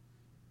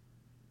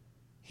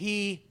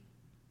 he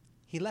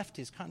left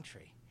his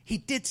country. He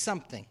did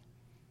something.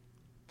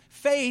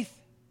 Faith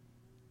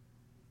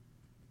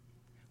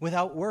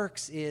without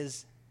works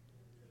is.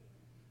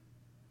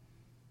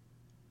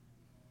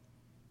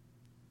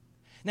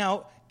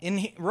 Now,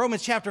 in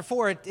Romans chapter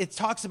 4, it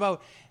talks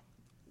about,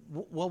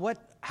 well,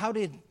 how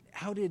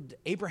did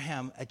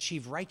Abraham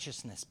achieve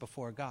righteousness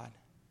before God?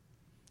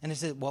 And it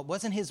said, well, it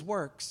wasn't his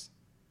works.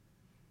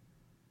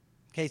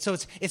 Okay, so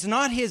it's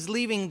not his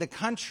leaving the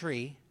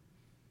country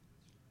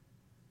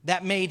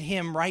that made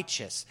him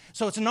righteous.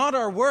 So it's not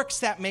our works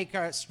that make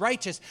us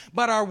righteous,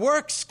 but our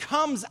works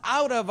comes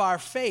out of our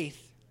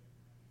faith.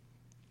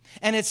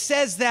 And it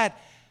says that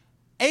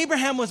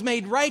Abraham was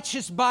made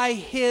righteous by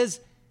his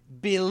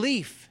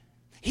belief.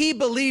 He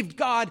believed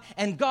God,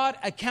 and God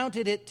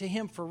accounted it to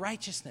him for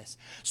righteousness.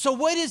 So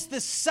what is the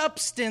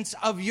substance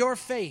of your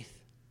faith?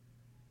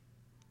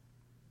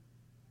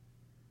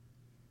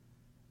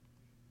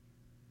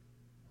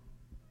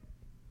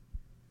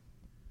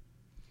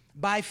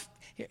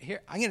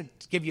 Here, I'm going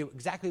to give you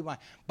exactly why.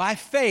 By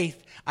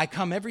faith, I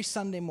come every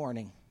Sunday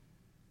morning,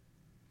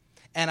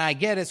 and I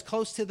get as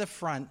close to the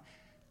front,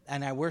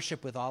 and I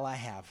worship with all I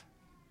have.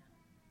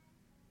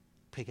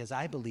 Because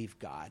I believe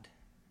God.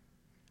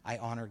 I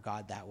honor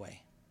God that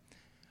way.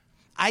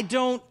 I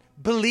don't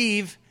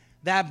believe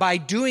that by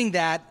doing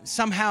that,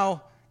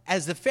 somehow,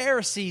 as the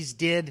Pharisees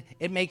did,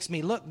 it makes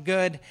me look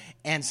good,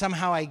 and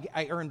somehow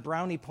I earn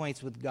brownie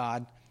points with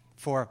God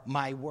for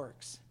my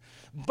works.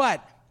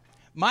 But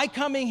my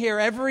coming here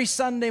every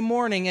Sunday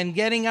morning and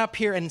getting up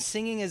here and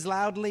singing as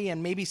loudly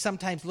and maybe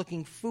sometimes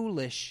looking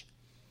foolish,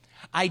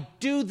 I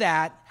do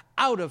that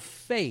out of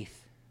faith.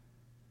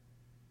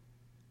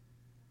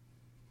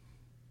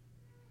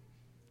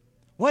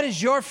 What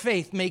does your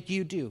faith make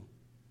you do?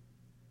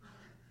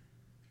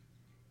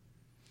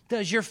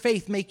 Does your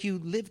faith make you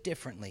live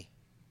differently?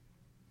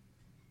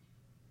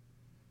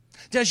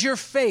 Does your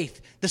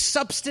faith, the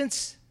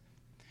substance,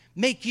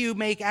 make you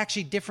make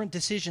actually different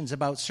decisions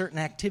about certain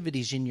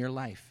activities in your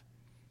life?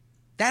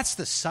 That's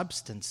the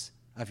substance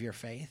of your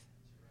faith.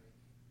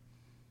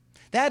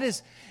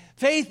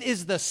 Faith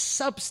is the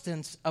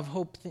substance of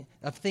hope,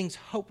 of things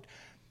hoped.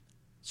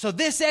 So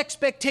this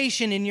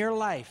expectation in your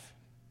life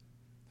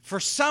for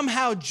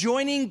somehow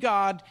joining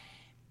God,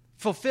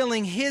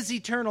 fulfilling His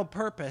eternal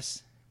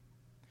purpose,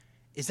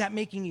 is that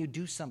making you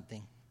do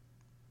something?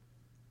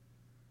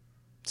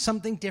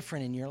 Something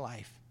different in your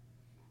life.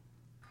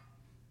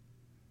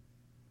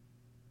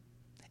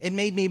 It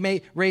made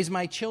me raise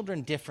my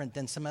children different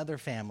than some other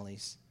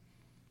families.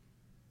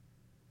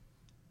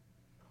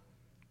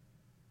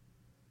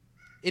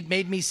 It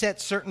made me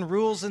set certain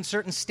rules and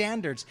certain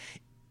standards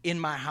in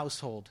my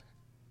household,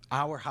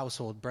 our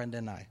household, Brenda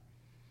and I.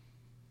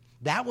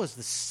 That was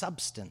the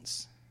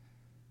substance.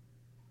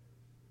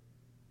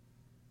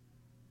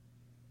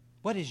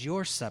 What is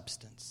your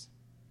substance?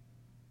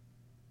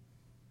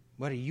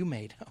 What are you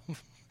made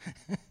of?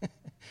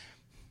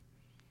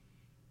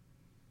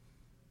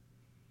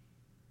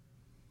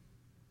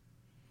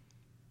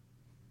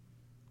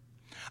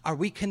 Are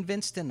we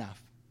convinced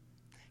enough?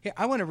 Here,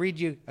 I want to read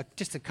you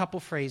just a couple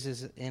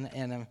phrases.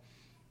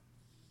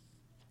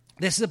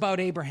 This is about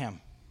Abraham.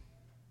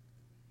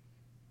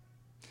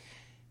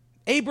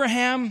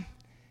 Abraham,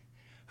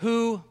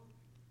 who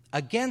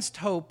against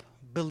hope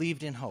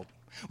believed in hope.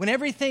 When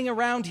everything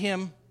around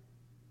him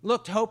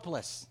looked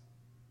hopeless,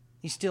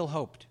 he still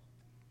hoped.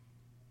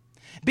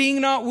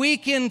 Being not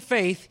weak in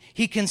faith,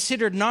 he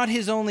considered not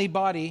his only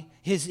body,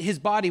 his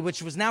body,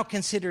 which was now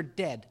considered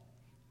dead.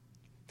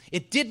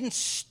 It didn't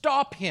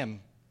stop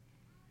him.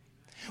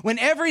 When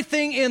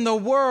everything in the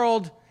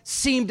world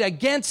seemed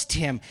against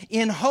him,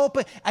 in hope,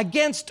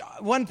 against,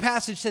 one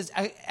passage says,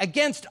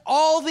 against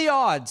all the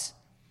odds,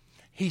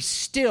 he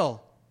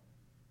still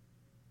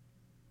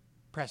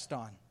pressed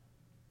on.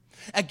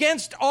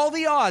 Against all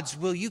the odds,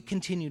 will you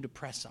continue to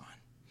press on?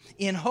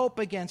 In hope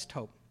against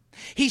hope.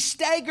 He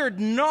staggered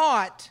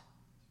not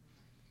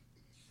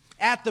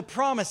at the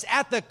promise,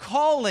 at the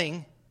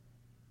calling.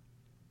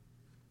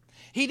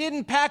 He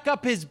didn't pack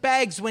up his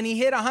bags when he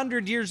hit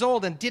 100 years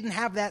old and didn't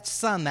have that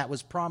son that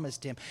was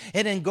promised him.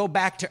 And then go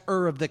back to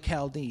Ur of the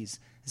Chaldees.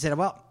 He said,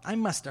 well, I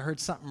must have heard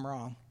something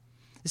wrong.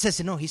 It says,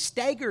 no, he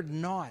staggered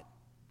not.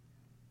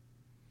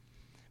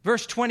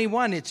 Verse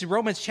 21, it's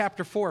Romans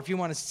chapter 4, if you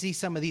want to see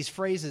some of these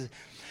phrases.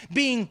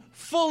 Being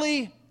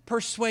fully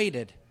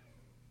persuaded.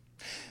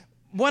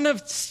 One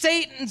of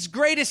Satan's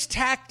greatest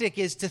tactic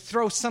is to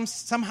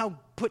somehow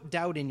put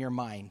doubt in your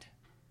mind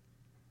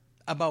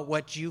about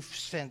what you've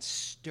spent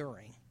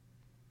stirring.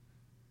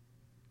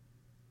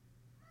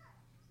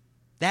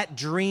 That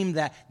dream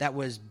that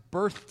was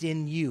birthed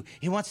in you,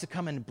 he wants to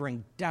come and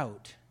bring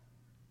doubt.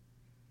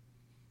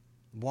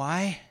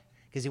 Why?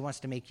 Because he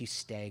wants to make you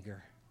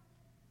stagger.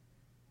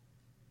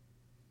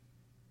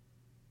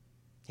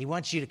 He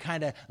wants you to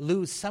kind of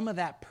lose some of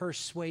that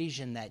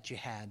persuasion that you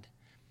had.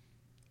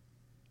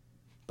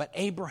 But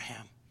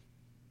Abraham,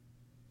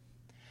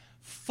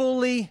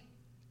 fully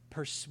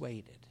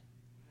persuaded.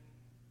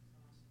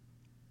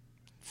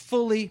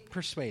 Fully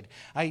persuaded.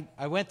 I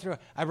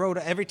wrote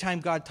every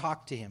time God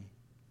talked to him.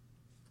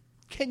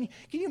 Can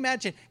you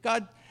imagine?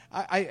 God,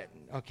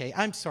 okay,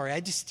 I'm sorry.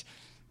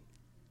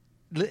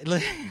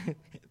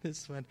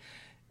 This one.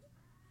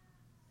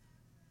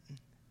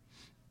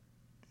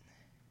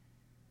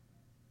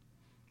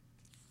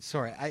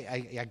 Sorry,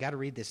 I got to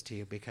read this to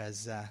you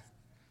because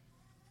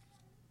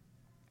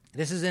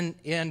this is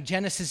in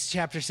Genesis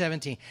chapter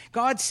 17.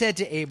 God said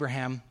to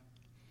Abraham,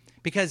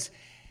 because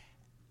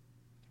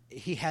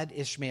he had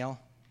Ishmael,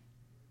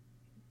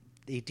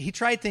 he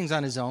tried things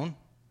on his own.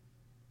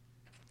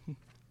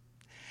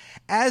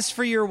 As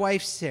for your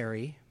wife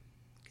Sarai,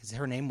 because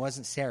her name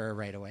wasn't Sarah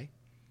right away,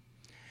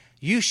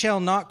 you shall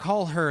not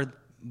call her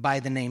by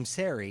the name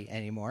Sarai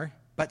anymore,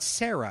 but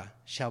Sarah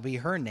shall be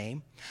her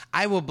name.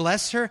 I will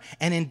bless her,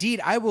 and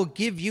indeed I will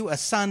give you a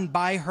son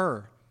by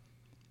her.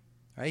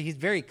 All right, he's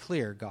very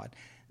clear, God.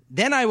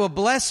 Then I will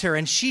bless her,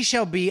 and she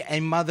shall be a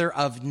mother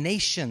of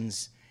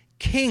nations.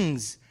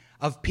 Kings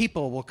of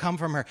people will come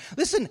from her.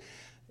 Listen,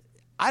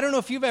 I don't know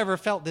if you've ever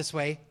felt this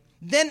way.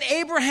 Then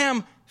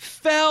Abraham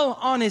fell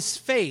on his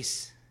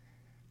face.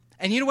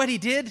 And you know what he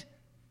did? It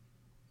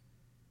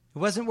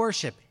wasn't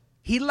worship.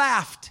 He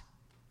laughed.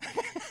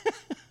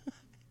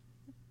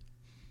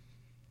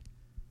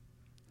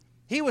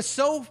 He was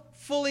so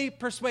fully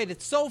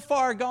persuaded, so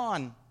far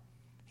gone.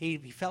 He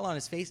fell on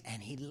his face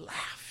and he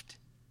laughed.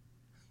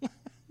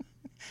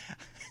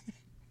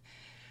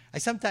 I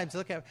sometimes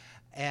look at,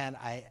 and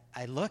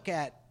I look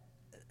at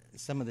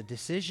some of the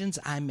decisions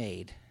I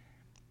made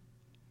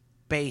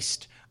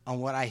based on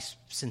what I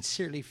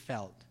sincerely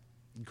felt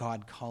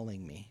God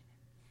calling me.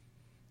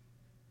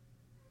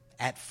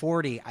 At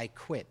 40, I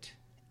quit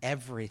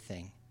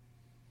everything.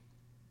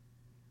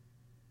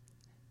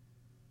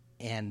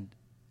 And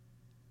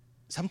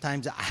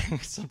sometimes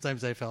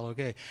I felt,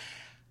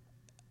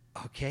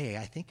 okay,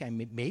 I think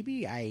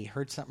maybe I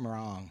heard something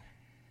wrong.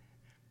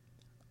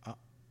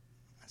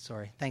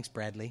 Sorry. Thanks,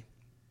 Bradley.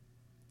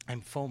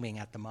 I'm foaming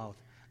at the mouth.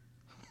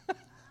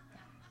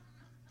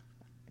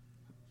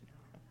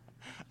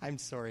 I'm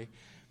sorry.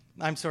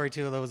 I'm sorry,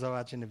 too, those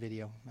watching the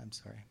video. I'm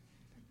sorry.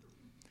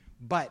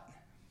 But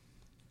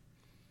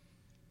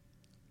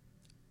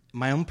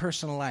my own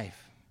personal life,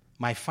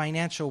 my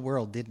financial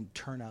world didn't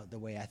turn out the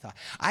way I thought.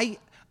 I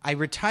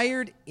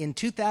retired in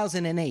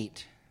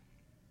 2008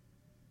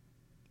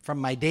 from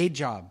my day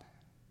job.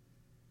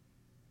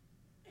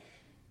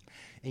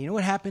 And you know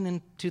what happened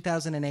in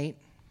 2008?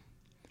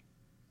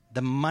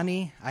 The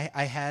money,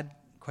 I had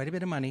quite a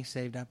bit of money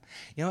saved up.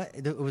 You know what?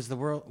 It was the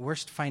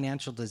worst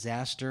financial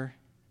disaster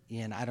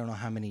in I don't know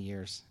how many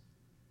years.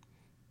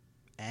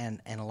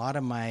 And a lot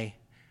of my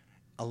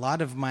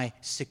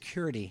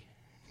security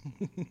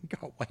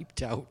got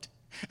wiped out.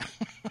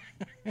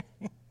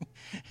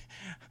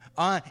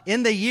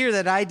 In the year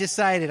that I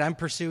decided I'm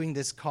pursuing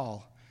this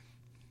call,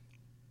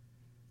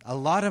 a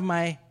lot of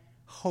my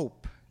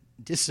hope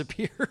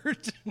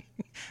disappeared.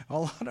 A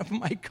lot of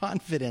my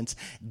confidence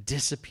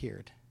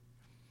disappeared.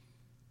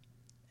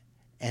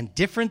 And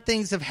different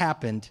things have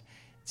happened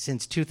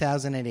since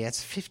 2008.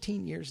 That's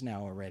 15 years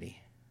now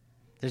already.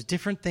 There's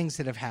different things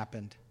that have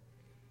happened.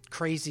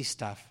 Crazy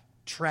stuff,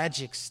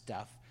 tragic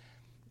stuff,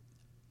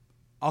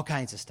 all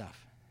kinds of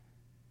stuff.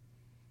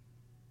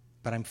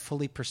 But I'm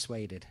fully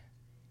persuaded.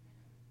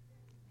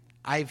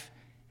 I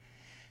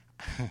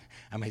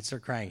might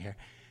start crying here.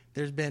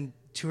 There's been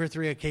 2 or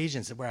 3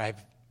 occasions where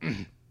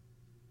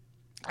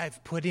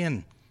I've put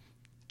in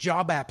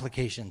job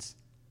applications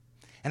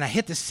and I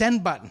hit the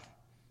send button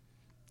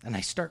and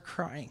I start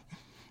crying.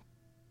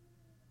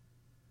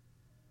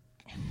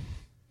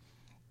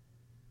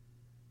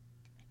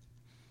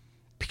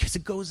 Because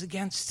it goes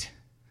against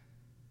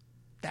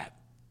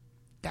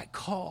that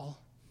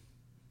call.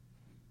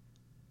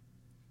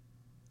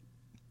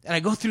 And I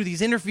go through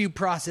these interview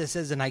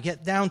processes and I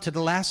get down to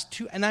the last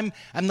 2, and I'm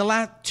the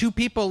last 2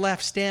 people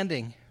left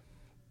standing.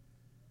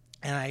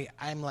 And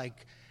I'm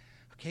like,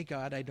 okay,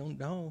 God, I don't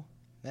know.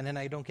 And then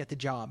I don't get the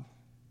job.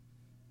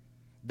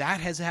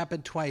 That has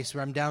happened twice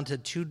where I'm down to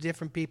 2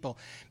 different people,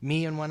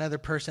 me and one other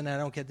person, and I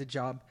don't get the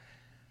job.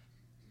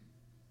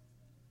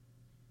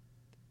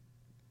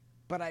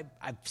 But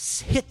I've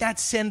hit that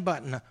send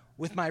button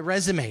with my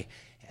resume,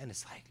 and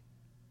it's like,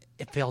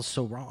 it feels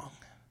so wrong.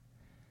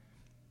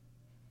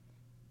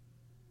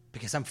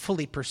 Because I'm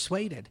fully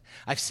persuaded.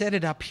 I've set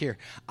it up here.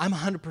 I'm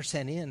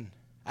 100% in.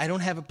 I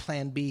don't have a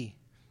plan B.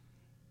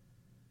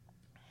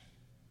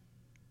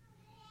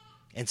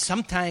 And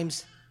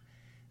sometimes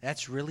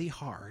that's really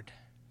hard.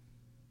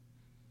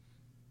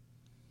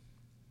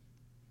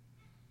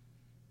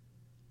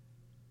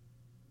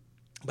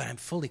 But I'm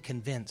fully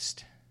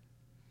convinced.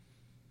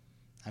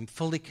 I'm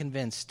fully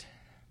convinced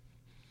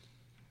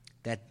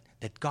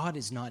that God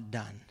is not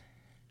done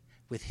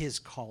with his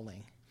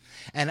calling.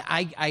 And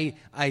I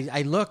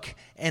look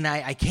and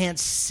I can't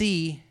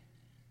see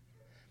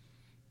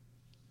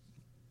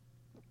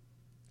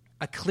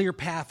a clear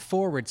path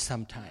forward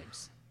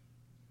sometimes.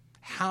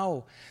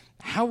 How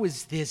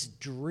is this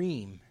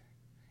dream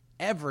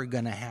ever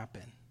going to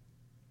happen?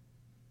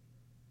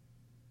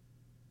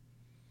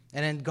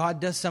 And then God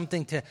does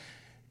something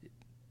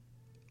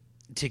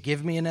to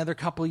give me another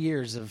couple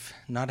years of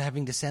not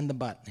having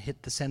to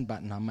hit the send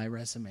button on my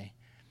resume.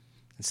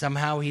 And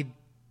somehow he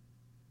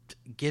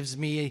gives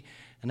me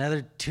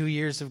another 2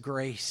 years of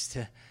grace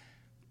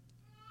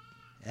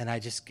and I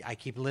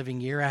keep living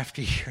year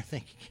after year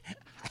thinking,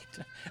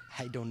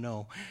 I don't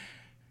know.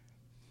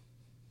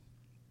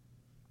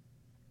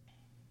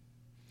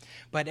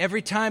 But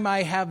every time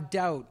I have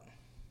doubt,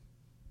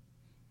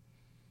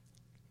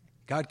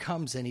 God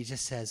comes and he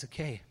just says,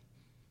 okay,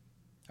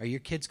 are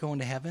your kids going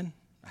to heaven?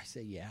 I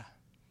say, yeah.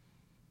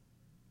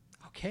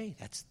 Okay,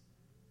 that's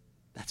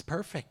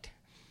perfect.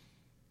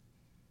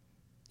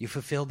 You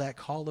fulfilled that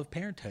call of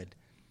parenthood.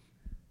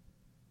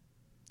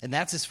 And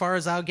that's as far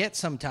as I'll get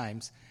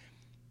sometimes.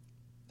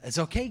 It's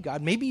okay,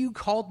 God. Maybe you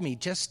called me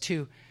just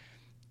to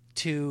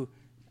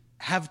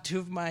have 2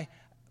 of my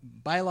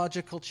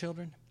biological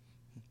children,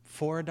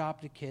 4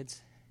 adopted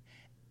kids,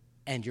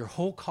 and your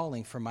whole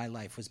calling for my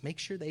life was make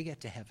sure they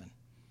get to heaven.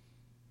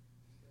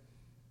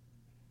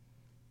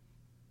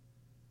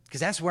 Because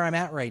that's where I'm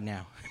at right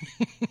now.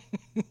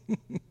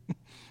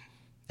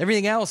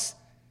 Everything else,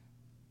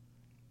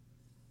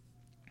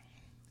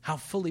 how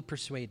fully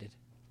persuaded?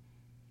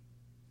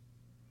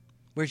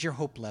 Where's your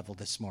hope level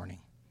this morning?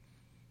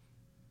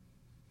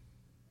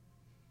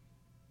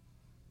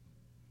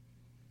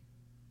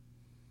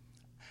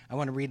 I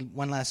want to read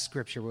one last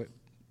scripture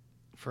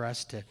for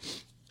us to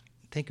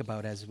think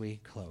about as we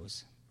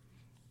close.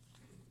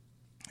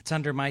 It's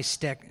under my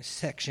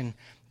section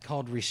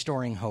called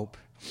Restoring Hope.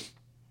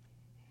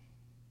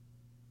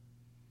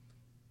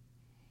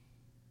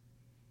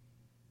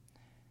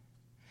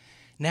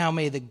 Now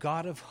may the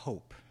God of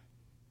hope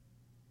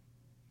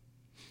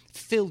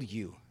fill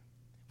you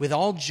with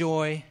all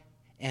joy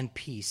and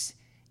peace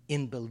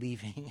in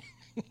believing,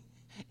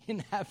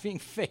 in having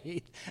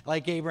faith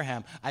like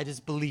Abraham. I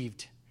just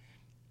believed.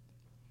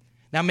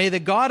 Now may the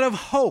God of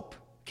hope,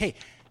 okay,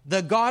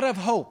 the God of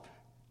hope.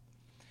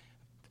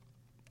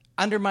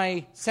 Under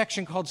my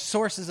section called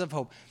Sources of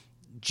Hope,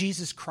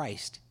 Jesus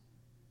Christ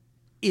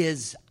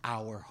is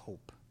our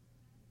hope.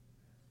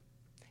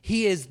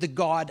 He is the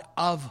God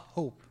of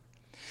hope.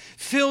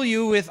 Fill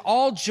you with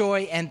all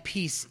joy and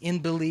peace in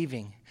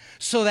believing,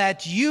 so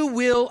that you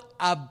will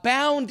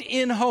abound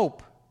in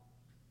hope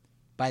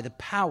by the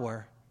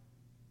power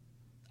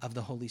of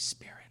the Holy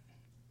Spirit.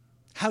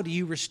 How do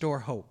you restore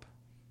hope?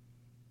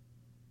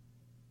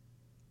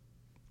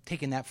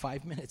 Taking that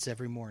 5 minutes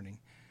every morning.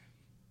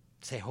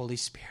 Say, Holy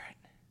Spirit,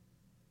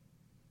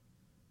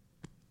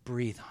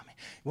 breathe on me.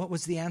 What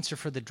was the answer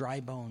for the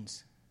dry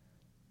bones?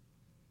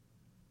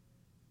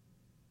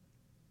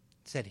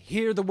 It said,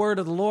 hear the word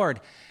of the Lord.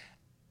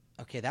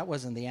 Okay, that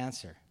wasn't the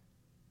answer.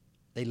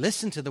 They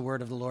listened to the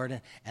word of the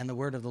Lord, and the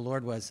word of the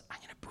Lord was, I'm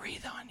going to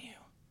breathe on you.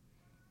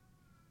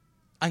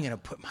 I'm going to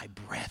put my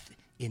breath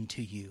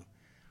into you.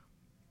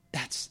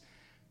 That's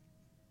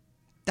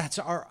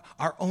our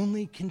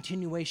only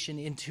continuation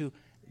into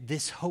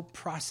this hope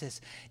process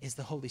is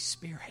the Holy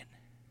Spirit.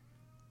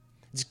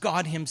 It's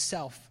God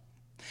himself.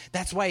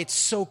 That's why it's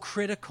so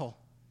critical.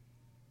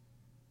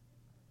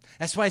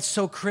 That's why it's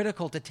so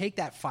critical to take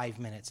that 5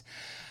 minutes.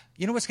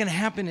 You know what's going to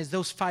happen is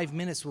those 5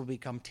 minutes will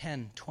become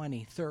 10,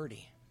 20,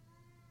 30.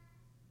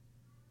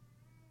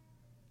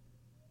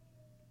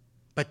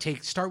 But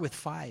start with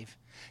 5.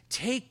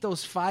 Take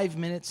those 5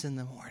 minutes in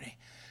the morning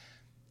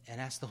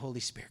and ask the Holy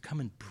Spirit, come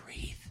and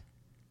breathe.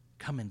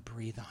 Come and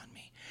breathe on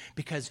me.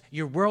 Because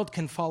your world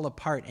can fall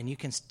apart and you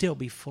can still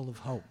be full of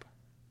hope.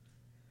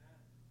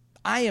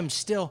 I am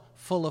still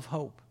full of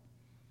hope.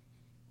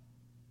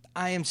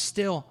 I am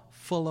still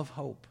full of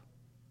hope.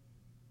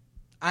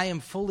 I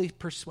am fully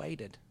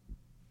persuaded.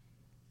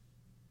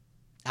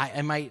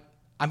 I might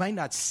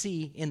not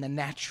see in the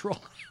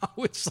natural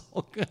how it's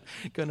all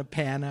going to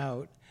pan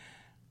out,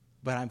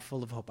 but I'm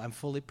full of hope. I'm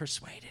fully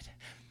persuaded.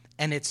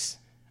 And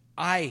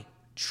I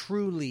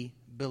truly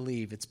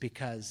believe it's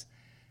because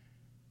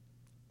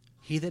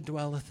he that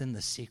dwelleth in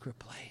the secret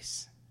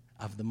place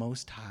of the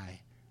Most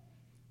High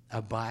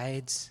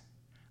abides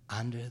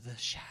under the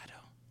shadow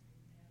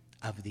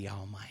of the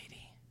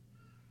Almighty.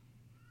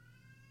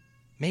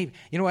 Maybe,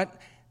 you know what?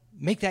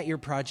 Make that your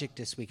project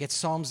this week. It's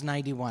Psalms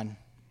 91.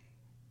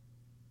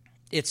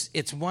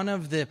 It's one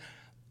of the,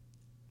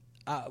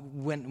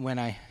 when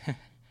I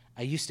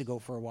used to go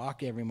for a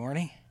walk every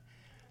morning.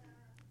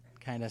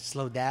 Kind of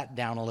slowed that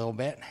down a little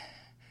bit.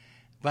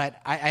 But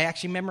I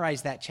actually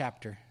memorized that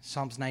chapter,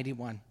 Psalms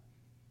 91.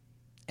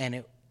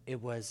 And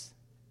it was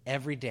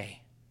every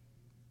day.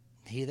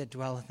 He that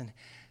dwelleth in...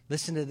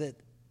 Listen to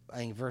I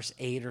think verse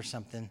 8 or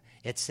something.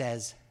 It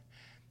says,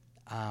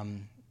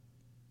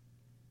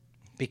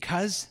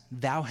 because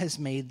thou hast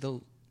made the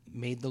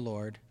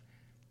Lord,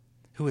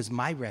 who is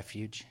my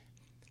refuge,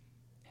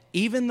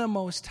 even the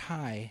Most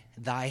High,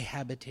 thy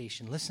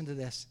habitation. Listen to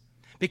this.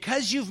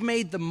 Because you've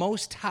made the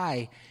Most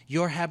High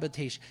your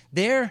habitation,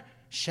 there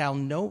shall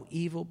no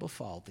evil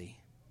befall thee,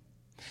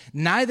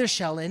 neither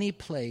shall any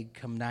plague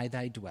come nigh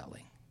thy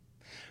dwelling.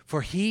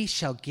 For he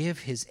shall give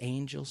his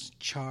angels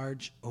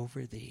charge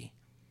over thee,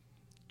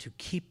 to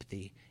keep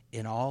thee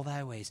in all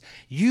thy ways.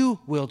 You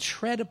will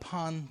tread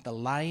upon the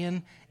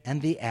lion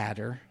and the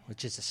adder,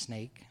 which is a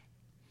snake,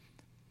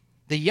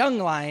 the young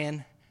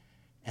lion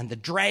and the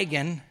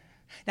dragon.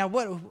 Now,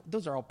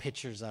 those are all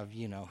pictures of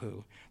you know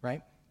who,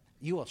 right?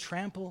 You will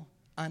trample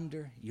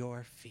under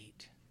your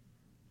feet.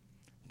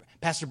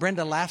 Pastor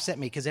Brenda laughs at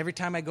me because every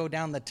time I go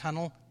down the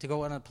tunnel to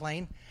go on a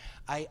plane,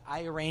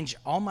 I arrange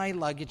all my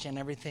luggage and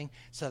everything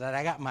so that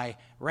I got my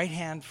right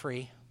hand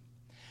free.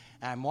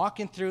 I'm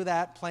walking through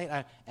that plane,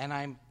 and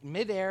I'm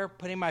midair,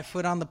 putting my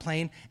foot on the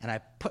plane, and I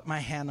put my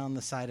hand on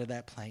the side of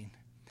that plane.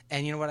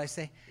 And you know what I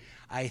say?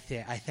 I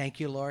thank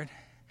you, Lord,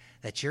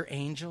 that your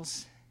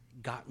angels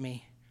got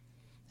me.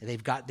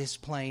 They've got this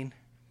plane.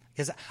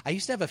 Because I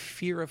used to have a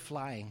fear of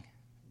flying,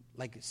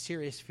 like a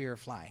serious fear of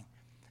flying.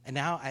 And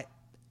now I'm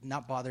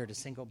not bothered a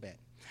single bit.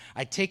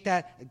 I take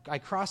that, I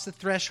cross the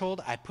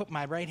threshold, I put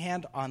my right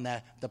hand on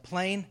the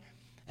plane,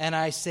 and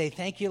I say,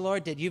 thank you,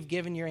 Lord, that you've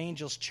given your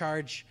angels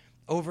charge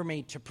over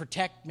me, to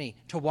protect me,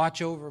 to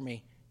watch over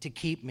me, to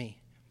keep me.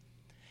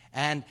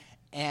 And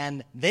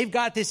they've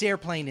got this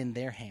airplane in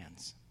their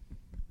hands.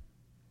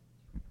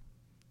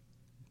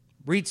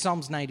 Read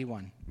Psalms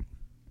 91.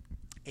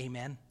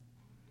 Amen.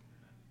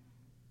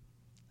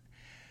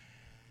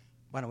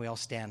 Why don't we all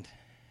stand?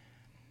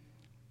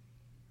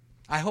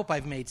 I hope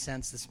I've made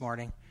sense this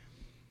morning.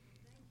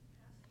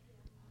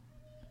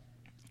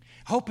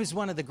 Hope is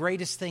one of the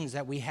greatest things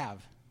that we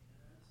have.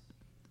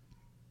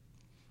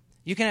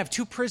 You can have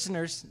two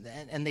prisoners,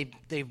 and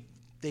they've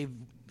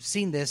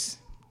seen this,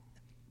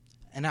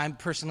 and I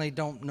personally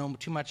don't know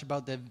too much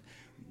about the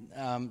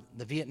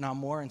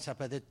Vietnam War and stuff,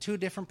 but they're two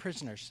different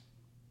prisoners.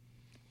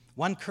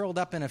 One curled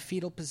up in a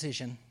fetal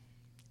position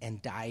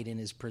and died in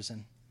his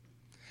prison.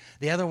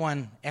 The other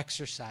one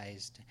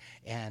exercised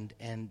and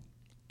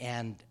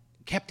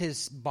kept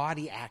his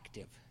body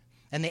active.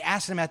 And they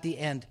asked him at the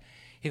end,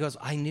 he goes,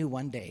 I knew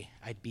one day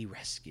I'd be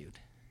rescued.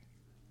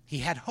 He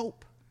had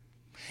hope.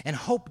 And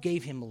hope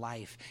gave him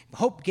life.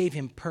 Hope gave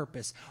him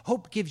purpose.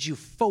 Hope gives you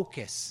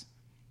focus.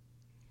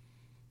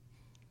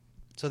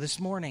 So this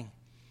morning,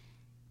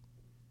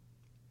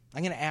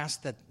 I'm going to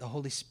ask that the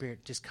Holy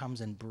Spirit just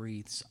comes and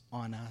breathes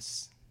on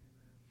us.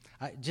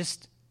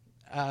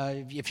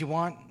 If you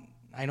want,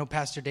 I know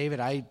Pastor David,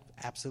 I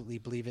absolutely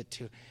believe it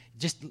too.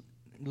 Just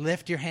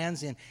lift your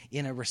hands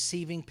in a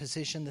receiving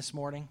position this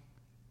morning.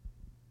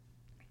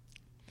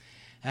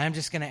 And I'm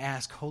just going to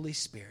ask, Holy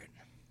Spirit,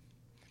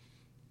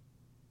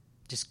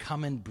 just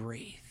come and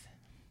breathe.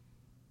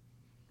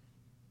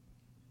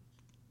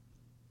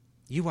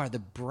 You are the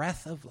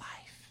breath of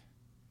life.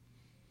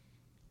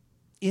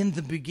 In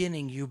the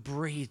beginning, you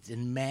breathed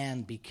and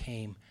man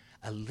became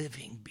a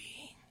living being.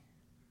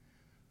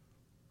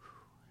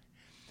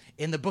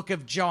 In the book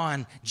of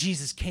John,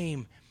 Jesus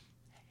came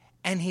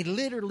and he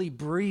literally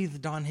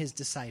breathed on his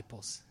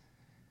disciples.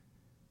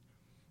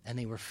 And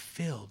they were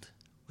filled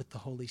with the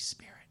Holy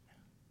Spirit.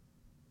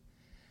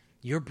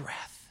 Your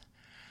breath.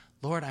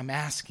 Lord, I'm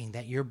asking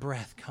that your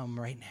breath come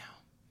right now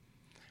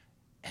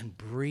and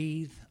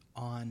breathe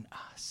on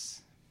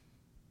us.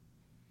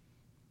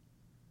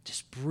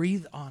 Just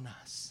breathe on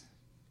us.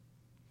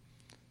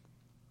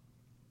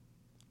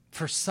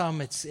 For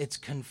some, it's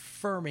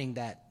confirming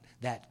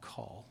that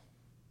call.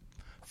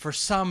 For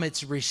some,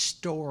 it's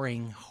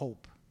restoring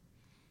hope.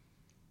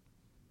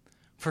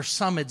 For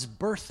some, it's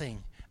birthing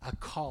a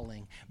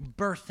calling,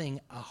 birthing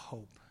a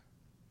hope,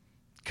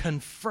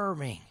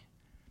 confirming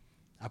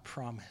a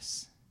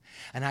promise.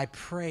 And I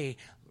pray,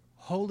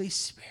 Holy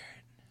Spirit,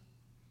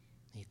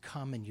 you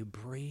come and you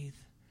breathe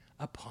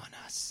upon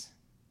us.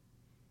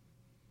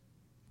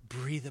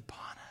 Breathe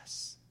upon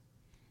us.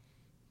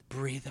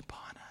 Breathe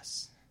upon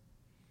us.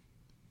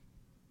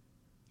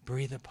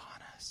 Breathe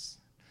upon us.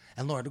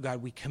 And Lord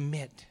God, we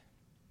commit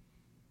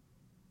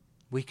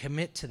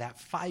to that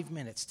 5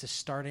 minutes to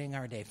starting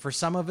our day. For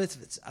some of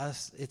it's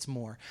us, it's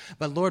more.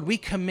 But Lord, we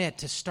commit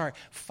to start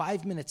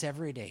 5 minutes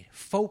every day.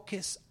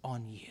 Focus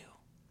on you.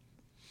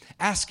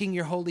 Asking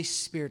your Holy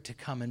Spirit to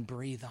come and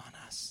breathe on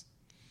us.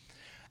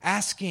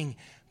 Asking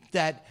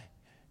that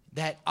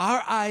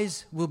our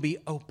eyes will be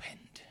opened.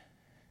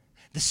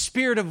 The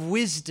spirit of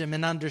wisdom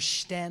and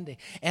understanding.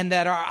 And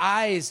that our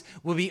eyes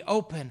will be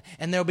open.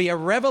 And there'll be a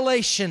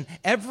revelation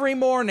every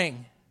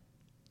morning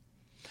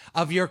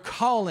of your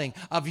calling,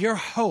 of your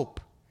hope.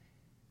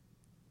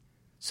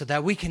 So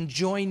that we can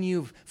join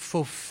you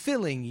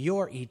fulfilling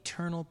your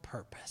eternal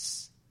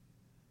purpose.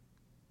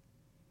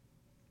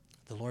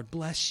 The Lord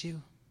bless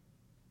you.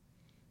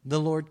 The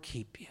Lord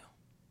keep you.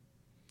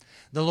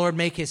 The Lord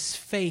make his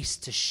face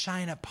to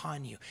shine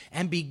upon you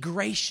and be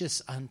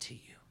gracious unto you.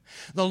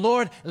 The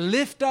Lord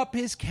lift up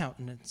his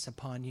countenance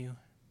upon you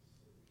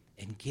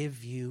and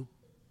give you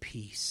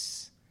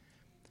peace.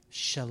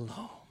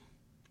 Shalom.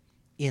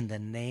 In the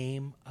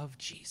name of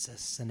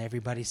Jesus. And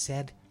everybody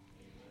said,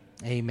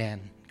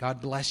 amen.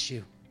 God bless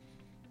you.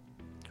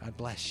 God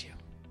bless you.